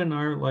ruin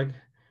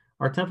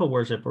our temple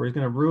worship, or he's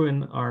going to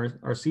ruin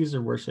our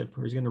Caesar worship,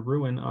 or he's going to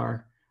ruin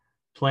our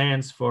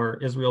plans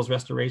for Israel's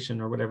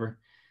restoration or whatever.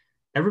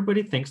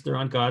 Everybody thinks they're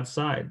on God's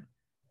side,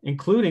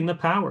 including the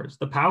powers.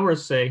 The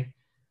powers say,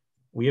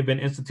 we have been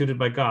instituted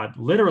by God.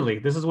 Literally,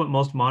 this is what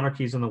most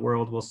monarchies in the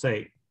world will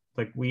say.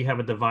 Like, we have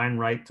a divine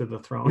right to the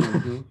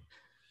throne.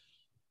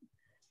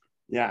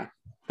 Yeah.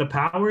 The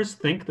powers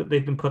think that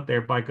they've been put there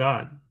by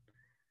God.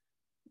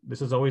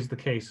 This is always the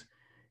case.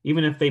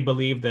 Even if they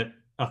believe that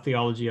a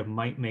theology of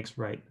might makes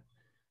right,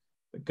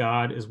 that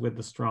God is with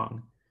the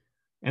strong.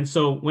 And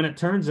so when it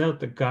turns out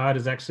that God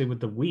is actually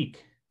with the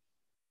weak,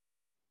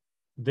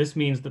 this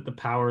means that the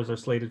powers are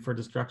slated for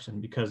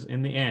destruction, because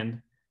in the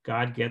end,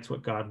 God gets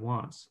what God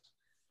wants.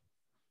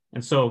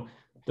 And so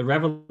the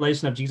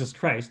revelation of Jesus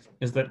Christ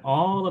is that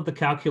all of the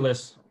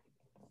calculus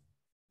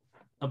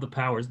of the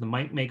powers, the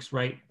might makes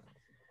right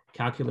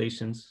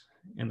calculations,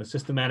 and the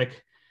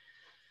systematic,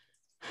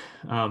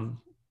 and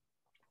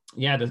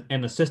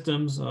the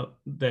systems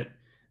that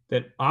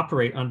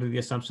operate under the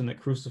assumption that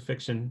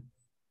crucifixion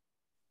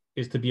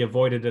is to be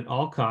avoided at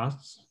all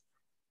costs,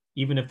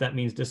 even if that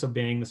means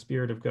disobeying the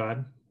Spirit of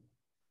God.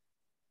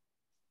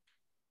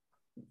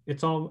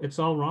 It's all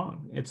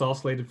wrong. It's all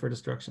slated for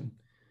destruction.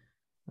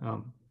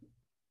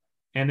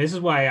 And this is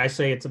why I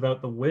say it's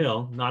about the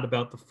will, not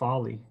about the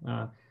folly.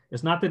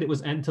 It's not that it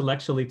was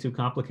intellectually too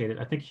complicated.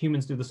 I think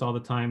humans do this all the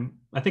time.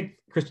 I think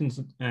Christians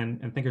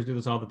and thinkers do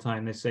this all the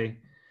time. They say,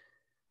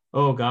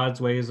 oh, God's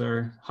ways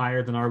are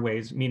higher than our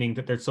ways, meaning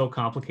that they're so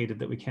complicated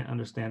that we can't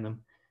understand them.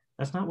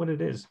 That's not what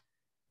it is.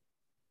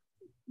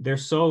 They're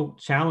so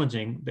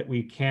challenging that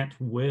we can't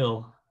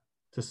will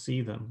to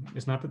see them.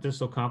 It's not that they're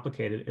so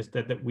complicated. It's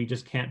that we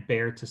just can't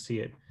bear to see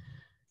it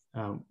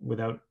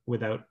without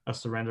a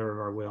surrender of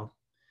our will.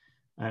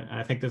 And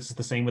I think this is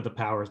the same with the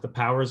powers. The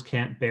powers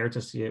can't bear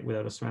to see it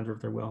without a surrender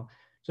of their will.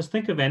 Just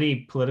think of any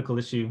political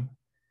issue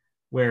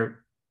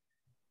where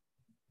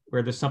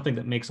there's something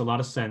that makes a lot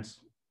of sense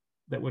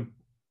that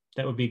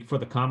would be for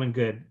the common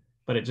good,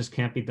 but it just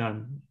can't be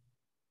done.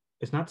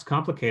 It's not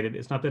complicated.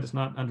 It's not that it's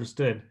not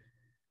understood.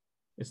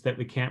 It's that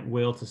we can't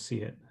will to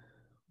see it.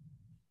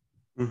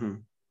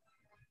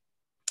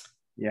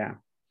 Yeah.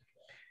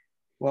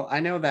 Well, I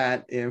know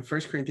that in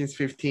 1 Corinthians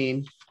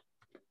 15,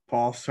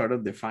 Paul sort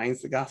of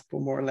defines the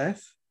gospel more or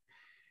less.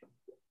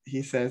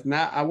 He says,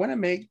 now I want to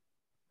make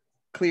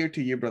clear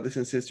to you, brothers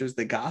and sisters,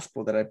 the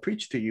gospel that I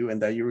preached to you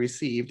and that you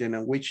received and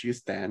on which you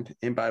stand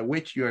and by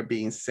which you are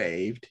being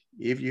saved,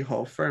 if you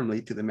hold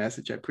firmly to the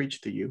message I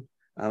preached to you,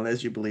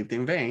 unless you believed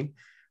in vain.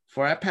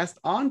 For I passed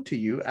on to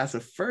you as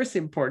of first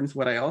importance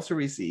what I also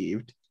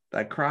received,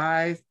 that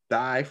Christ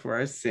died for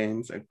our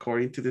sins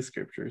according to the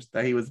scriptures,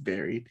 that he was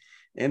buried,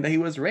 and that he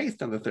was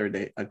raised on the third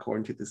day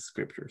according to the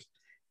scriptures.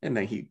 And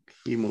then he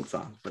moves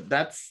on. But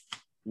that's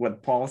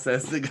what Paul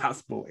says the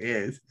gospel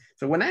is.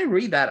 So when I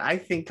read that, I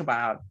think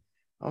about,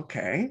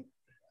 okay,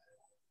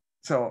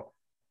 so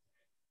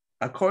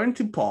according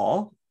to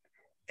Paul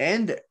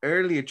and the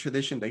earlier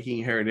tradition that he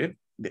inherited,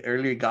 the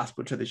earlier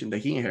gospel tradition that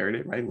he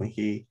inherited, right, when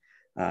he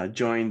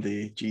joined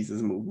the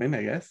Jesus movement,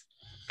 I guess,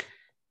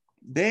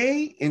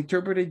 they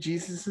interpreted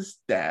Jesus's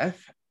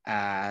death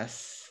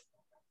as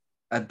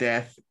a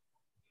death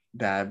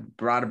that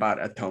brought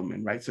about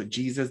atonement, right? So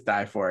Jesus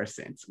died for our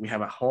sins. We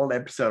have a whole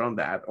episode on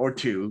that, or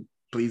two.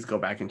 Please go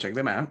back and check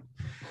them out.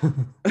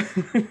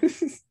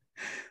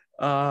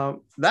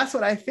 That's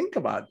what I think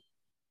about.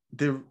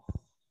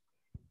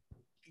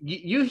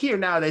 You hear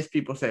nowadays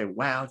people say,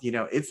 well,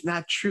 it's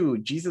not true.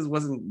 Jesus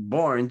wasn't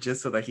born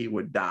just so that he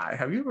would die.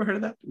 Have you ever heard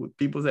of that?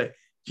 People say,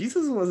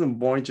 Jesus wasn't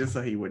born just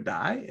so he would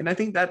die. And I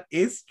think that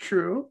is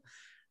true.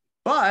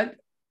 But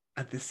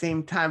at the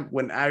same time,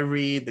 when I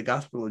read the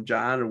Gospel of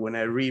John or when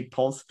I read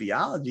Paul's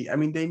theology, I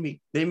mean,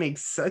 they make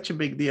such a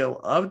big deal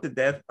of the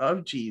death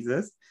of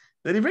Jesus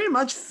that it very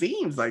much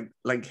seems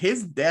like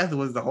his death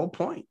was the whole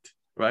point,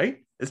 right?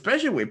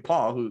 Especially with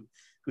Paul,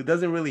 who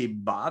doesn't really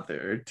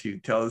bother to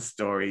tell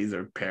stories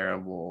or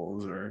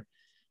parables or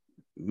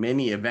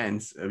many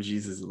events of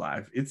Jesus'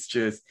 life. It's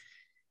just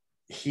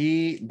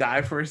he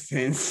died for his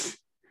sins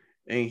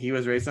and he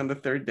was raised on the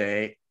third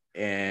day.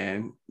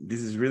 And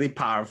this is really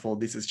powerful.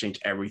 This has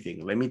changed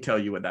everything. Let me tell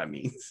you what that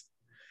means.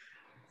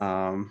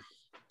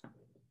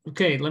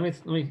 Okay, let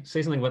me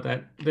say something about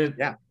that.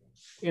 Yeah.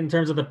 In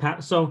terms of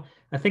so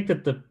I think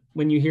that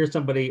when you hear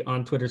somebody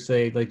on Twitter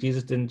say like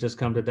Jesus didn't just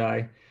come to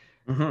die,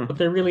 what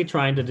they're really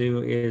trying to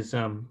do is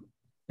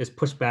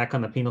push back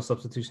on the penal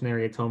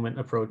substitutionary atonement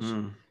approach,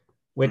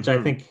 which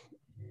I think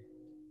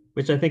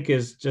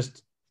is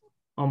just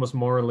almost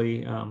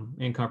morally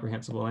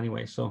incomprehensible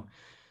anyway. So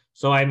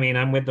I mean,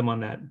 I'm with them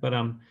on that, but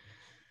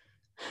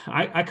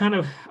I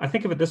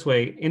think of it this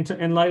way: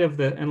 in light of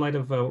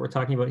what we're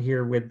talking about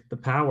here with the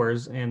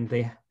powers and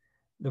the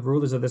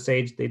rulers of this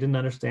age, they didn't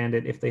understand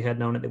it. If they had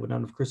known it, they would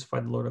not have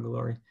crucified the Lord of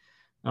glory.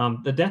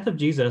 The death of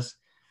Jesus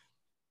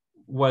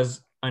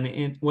was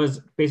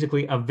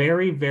basically a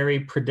very,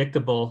 very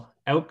predictable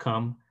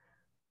outcome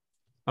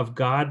of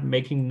God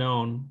making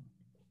known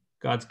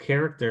God's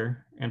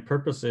character and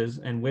purposes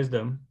and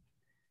wisdom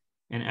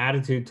and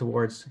attitude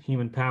towards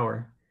human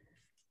power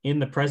in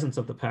the presence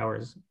of the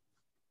powers.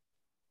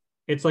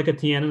 It's like a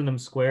Tiananmen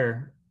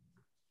Square,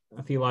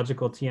 a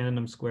theological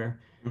Tiananmen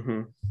Square.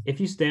 If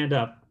you stand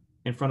up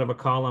in front of a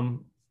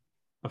column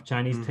of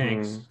Chinese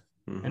tanks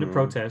in a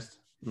protest,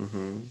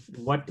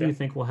 what do you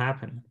think will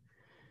happen?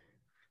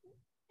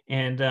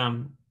 And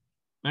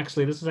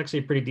actually, this is actually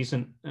a pretty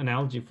decent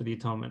analogy for the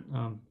atonement.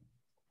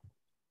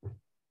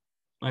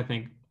 I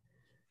think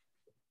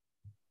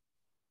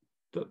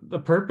the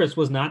purpose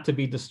was not to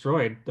be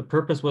destroyed. The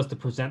purpose was to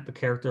present the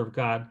character of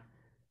God.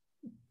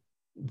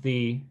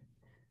 The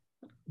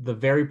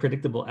very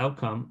predictable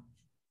outcome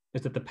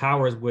is that the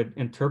powers would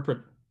interpret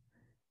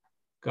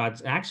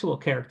God's actual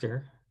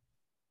character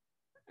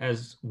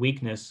as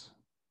weakness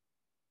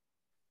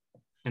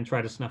and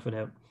try to snuff it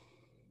out,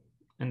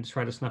 and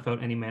try to snuff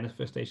out any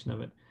manifestation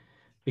of it,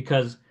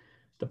 because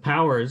the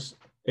powers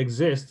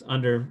exist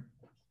under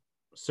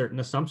certain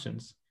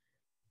assumptions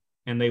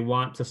and they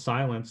want to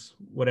silence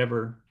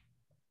whatever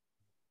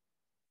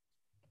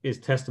is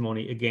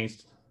testimony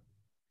against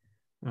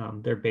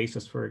their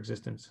basis for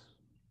existence.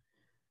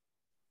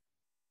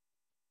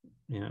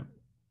 Yeah.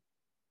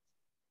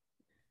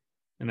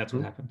 And that's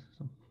what happened.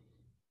 So.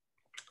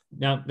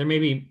 Now,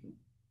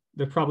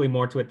 there's probably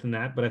more to it than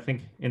that, but I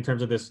think in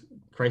terms of this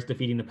Christ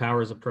defeating the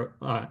powers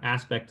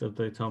aspect of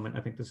the atonement,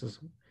 I think this is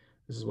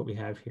what we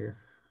have here.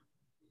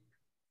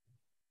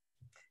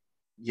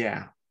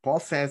 Yeah. Paul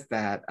says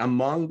that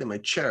among the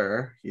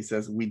mature, he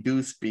says, we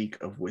do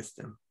speak of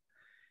wisdom.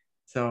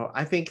 So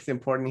I think it's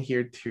important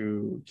here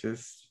to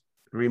just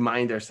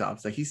remind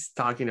ourselves that he's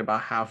talking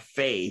about how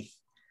faith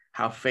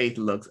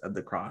looks at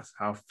the cross,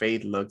 how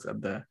faith looks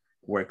at the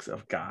works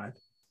of God.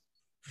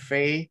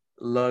 Faith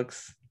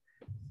looks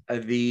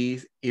at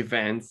these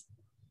events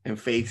and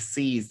faith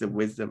sees the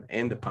wisdom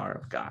and the power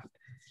of God.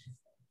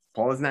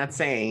 Paul is not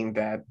saying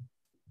that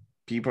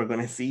people are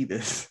going to see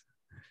this.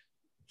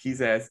 He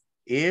says,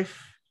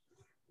 if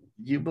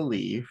you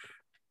believe,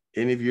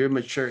 and if you're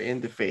mature in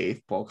the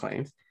faith, Paul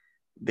claims,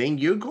 then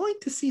you're going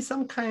to see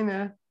some kind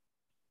of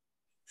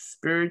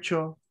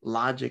spiritual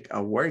logic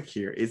at work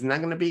here. It's not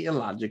going to be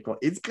illogical.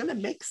 It's going to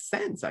make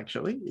sense,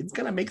 actually. It's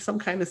going to make some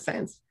kind of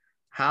sense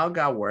how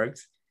God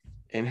works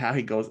and how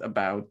he goes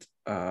about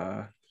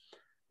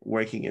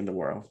working in the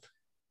world.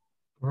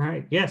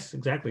 Right. Yes,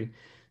 exactly.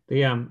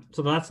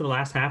 So that's the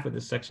last half of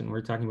this section.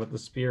 We're talking about the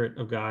Spirit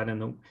of God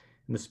and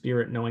the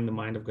Spirit knowing the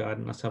mind of God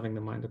and us having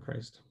the mind of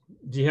Christ.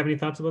 Do you have any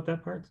thoughts about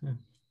that part? Yeah.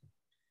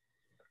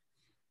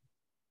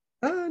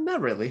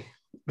 Not really.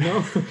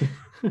 No.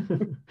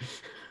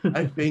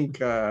 I think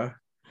to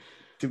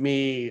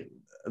me,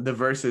 the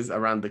verses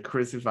around the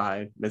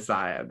crucified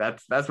Messiah,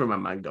 that's where my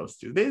mind goes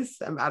to.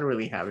 This, I don't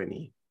really have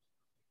any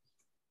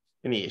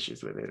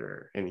issues with it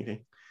or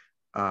anything.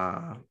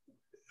 I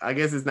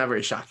guess it's not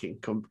very shocking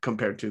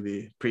compared to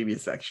the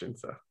previous section.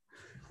 So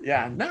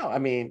yeah, no, I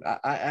mean,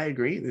 I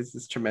agree. This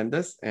is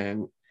tremendous.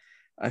 And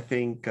I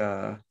think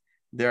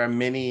there are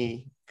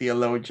many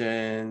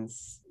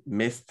theologians,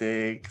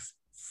 mystics,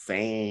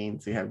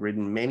 saints who have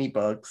written many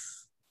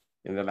books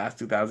in the last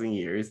 2,000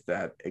 years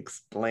that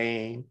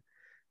explain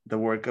the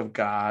work of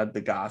God,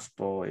 the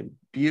gospel, in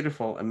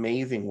beautiful,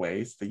 amazing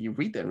ways that you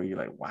read them and you're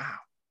like, wow,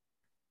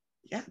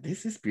 yeah,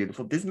 this is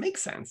beautiful. This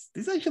makes sense.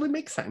 This actually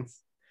makes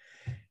sense.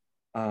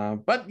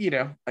 But,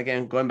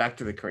 again, going back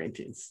to the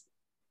Corinthians,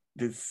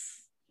 this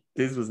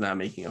was not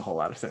making a whole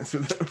lot of sense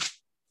with them.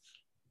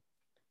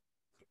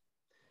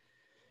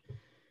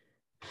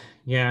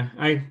 Yeah,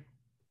 I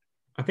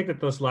think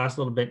that this last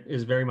little bit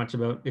is very much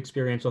about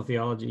experiential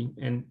theology.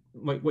 And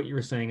what you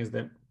were saying is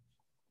that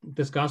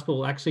this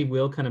gospel actually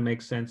will kind of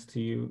make sense to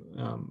you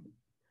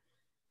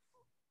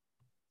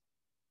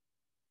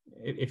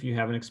if you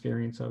have an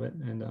experience of it.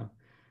 And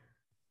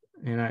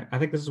I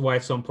think this is why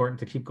it's so important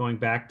to keep going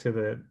back to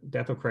the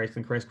death of Christ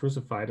and Christ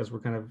crucified, as we're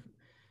kind of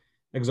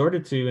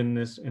exhorted to in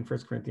 1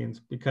 Corinthians,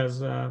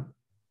 because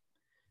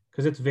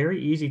it's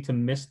very easy to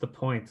miss the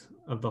point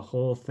of the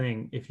whole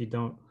thing if you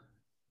don't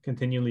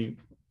continually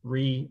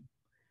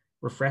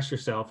refresh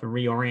yourself and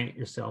reorient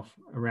yourself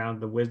around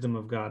the wisdom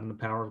of God and the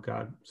power of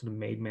God sort of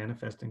made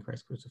manifest in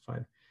Christ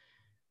crucified.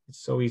 It's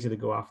so easy to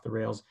go off the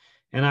rails.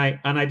 And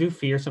I do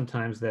fear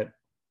sometimes that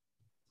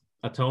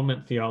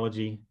atonement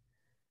theology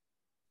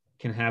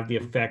can have the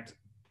effect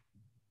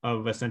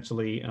of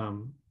essentially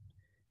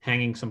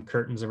hanging some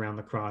curtains around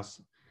the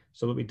cross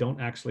so that we don't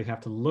actually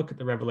have to look at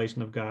the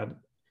revelation of God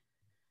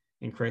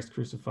in Christ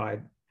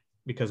crucified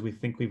because we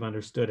think we've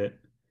understood it.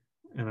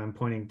 And I'm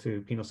pointing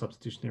to penal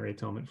substitutionary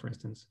atonement, for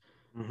instance.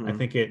 Mm-hmm. I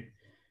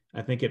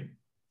think it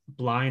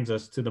blinds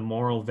us to the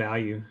moral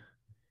value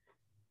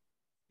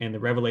and the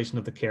revelation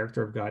of the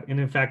character of God. And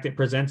in fact, it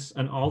presents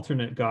an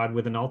alternate God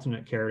with an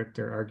alternate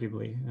character,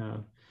 arguably.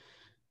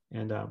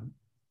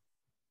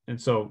 And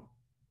so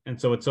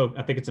it's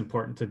I think it's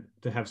important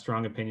to have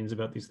strong opinions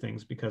about these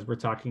things, because we're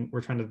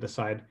trying to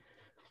decide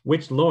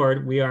which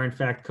Lord we are in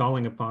fact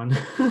calling upon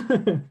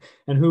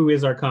and who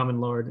is our common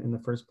Lord in the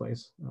first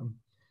place.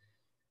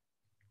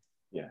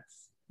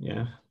 Yes.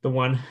 Yeah. The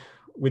one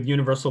with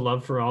universal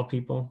love for all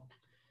people,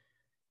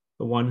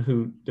 the one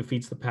who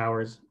defeats the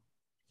powers,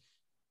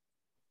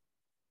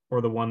 or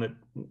the one that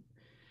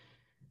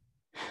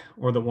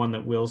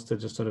wills to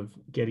just sort of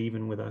get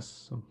even with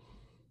us. So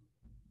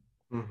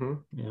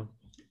yeah,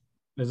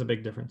 there's a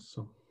big difference.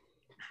 So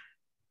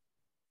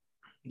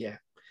yeah,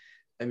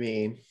 I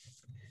mean,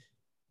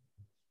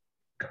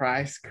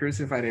 Christ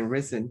crucified and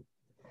risen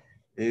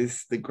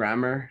is the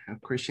grammar of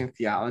Christian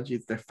theology.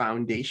 It's the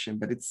foundation,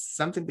 but it's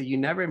something that you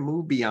never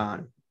move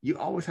beyond. You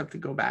always have to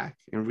go back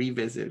and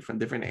revisit from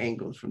different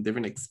angles, from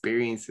different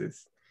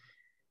experiences.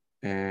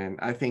 And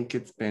I think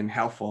it's been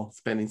helpful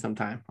spending some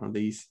time on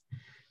these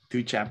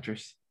 2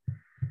 chapters.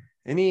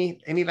 Any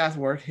last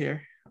word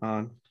here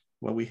on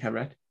what we have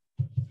read?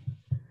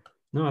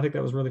 No, I think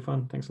that was really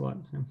fun. Thanks a lot.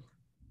 Yeah.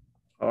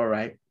 All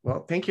right.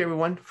 Well, thank you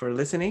everyone for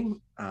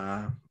listening.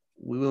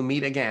 We will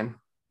meet again.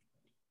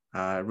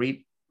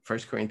 Read 1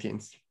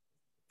 Corinthians.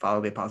 Follow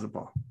the Apostle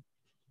Paul.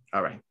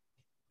 All right.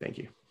 Thank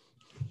you.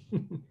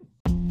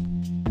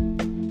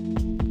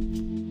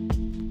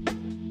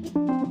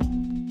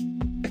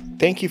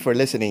 Thank you for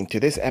listening to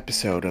this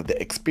episode of the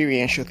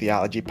Experiential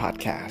Theology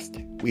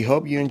Podcast. We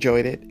hope you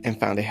enjoyed it and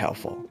found it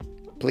helpful.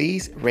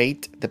 Please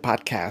rate the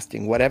podcast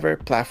in whatever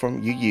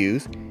platform you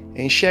use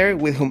and share it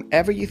with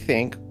whomever you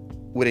think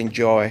would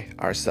enjoy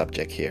our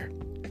subject here.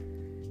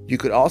 You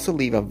could also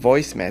leave a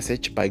voice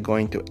message by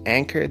going to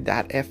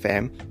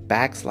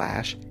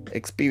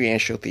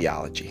anchor.fm/experiential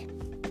theology.